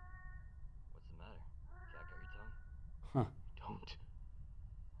 What's the matter? Cat got your tongue? Huh. Don't.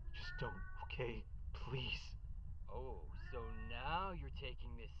 Just don't, okay? Please. Oh, so now you're taking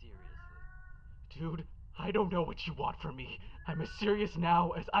this seriously. Dude, I don't know what you want from me. I'm as serious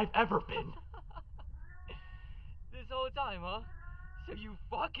now as I've ever been. This whole time, huh? So you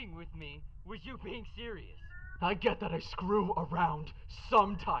fucking with me was you being serious? I get that I screw around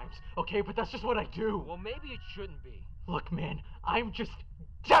sometimes, okay? But that's just what I do. Well, maybe it shouldn't be. Look, man, I'm just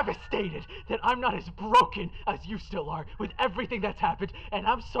devastated that I'm not as broken as you still are with everything that's happened, and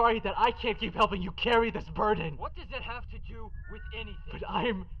I'm sorry that I can't keep helping you carry this burden. What does that have to do with anything? But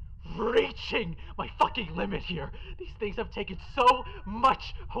I'm reaching my fucking limit here. These things have taken so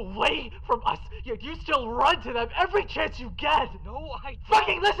much away from us, yet you still run to them every chance you get. No, I don't.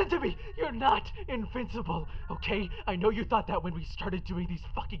 Fucking listen to me. You're not invincible, okay? I know you thought that when we started doing these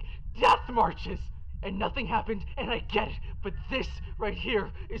fucking death marches. And nothing happened, and I get it, but this right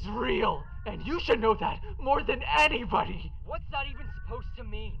here is real, and you should know that more than anybody. What's that even supposed to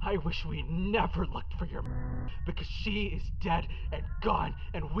mean? I wish we never looked for your because she is dead and gone,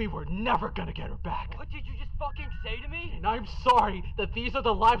 and we were never gonna get her back. What did you just fucking say to me? And I'm sorry that these are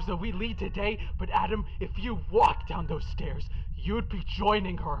the lives that we lead today, but Adam, if you walk down those stairs, you'd be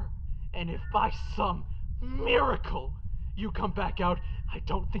joining her. And if by some miracle you come back out, I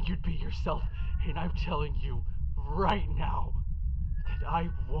don't think you'd be yourself. And I'm telling you right now that I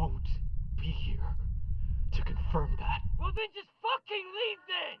won't be here to confirm that. Well, then just fucking leave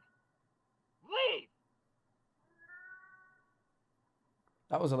then! Leave!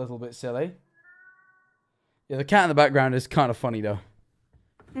 That was a little bit silly. Yeah, the cat in the background is kind of funny though.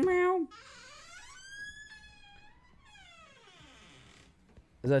 Meow.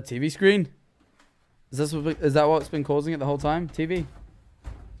 Is that a TV screen? Is that what's been causing it the whole time? TV?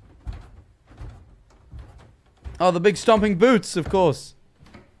 Oh, the big stomping boots, of course.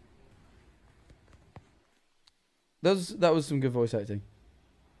 That was some good voice acting.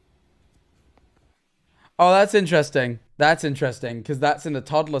 Oh, that's interesting. That's interesting, because that's in the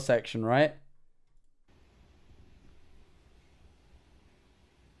toddler section, right?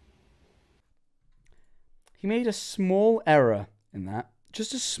 He made a small error in that.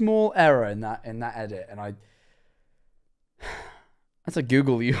 Just a small error in that edit, and I. That's a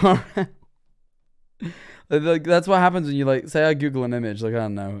Google URL. Like, that's what happens when you like say I Google an image. Like, I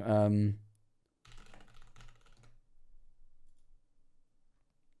don't know.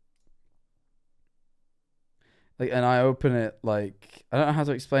 Like, and I open it, like, I don't know how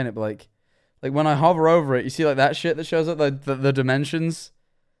to explain it, but like when I hover over it, you see like that shit that shows up, the dimensions.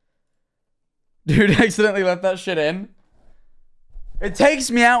 Dude accidentally left that shit in. It takes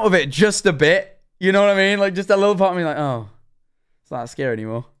me out of it just a bit. You know what I mean? Like, just a little part of me like, oh, it's not scary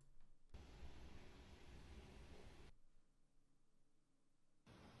anymore.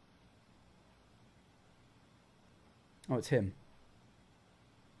 Oh, it's him.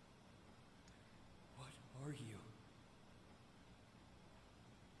 What are you?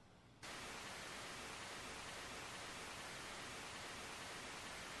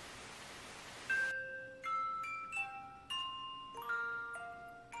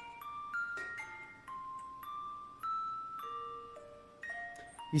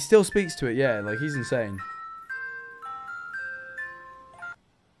 He still speaks to it, yeah. Like, he's insane.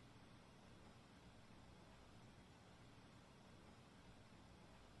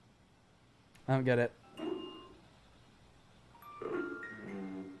 I don't get it.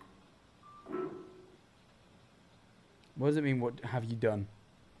 What does it mean, what have you done?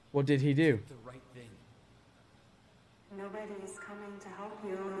 What did he do? The right thing. Nobody is coming to help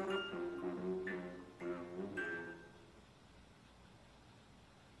you.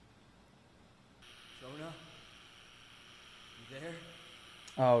 Jonah? You there?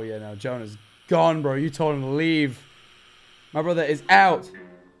 Oh, yeah, no. Jonah's gone, bro. You told him to leave. My brother is out.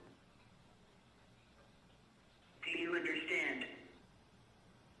 Do you understand?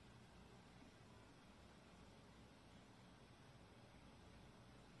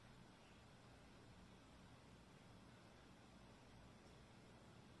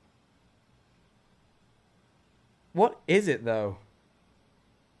 What is it, though?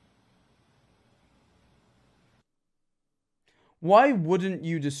 Why wouldn't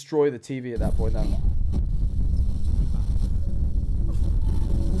you destroy the TV at that point, then?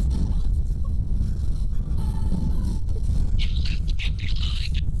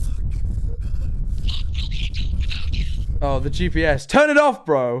 Oh, the GPS. Turn it off,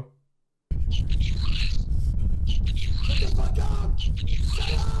 bro.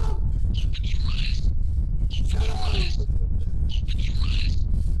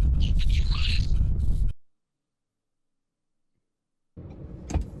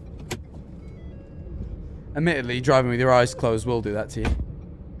 Admittedly, driving with your eyes closed will do that to you.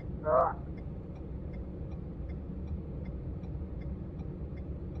 I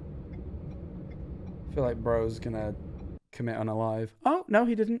feel like bro's gonna commit unalive. Oh, no,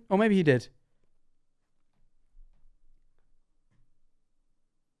 he didn't. Or maybe he did.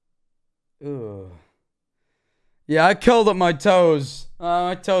 Ugh. Yeah, I curled up my toes.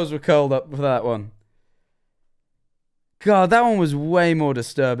 My toes were curled up for that one. God, that one was way more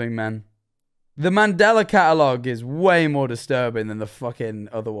disturbing, man. The Mandela Catalog is way more disturbing than the fucking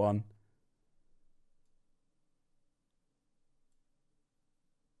other one.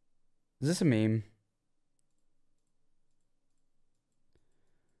 Is this a meme?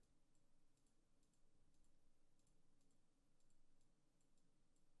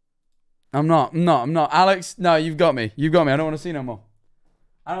 I'm not. Alex, no, you've got me. You've got me. I don't want to see no more.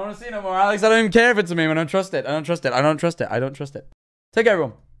 I don't want to see no more, Alex. I don't even care if it's a meme. I don't trust it. I don't trust it. I don't trust it. I don't trust it. Take care,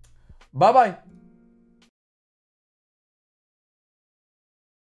 everyone. Bye-bye.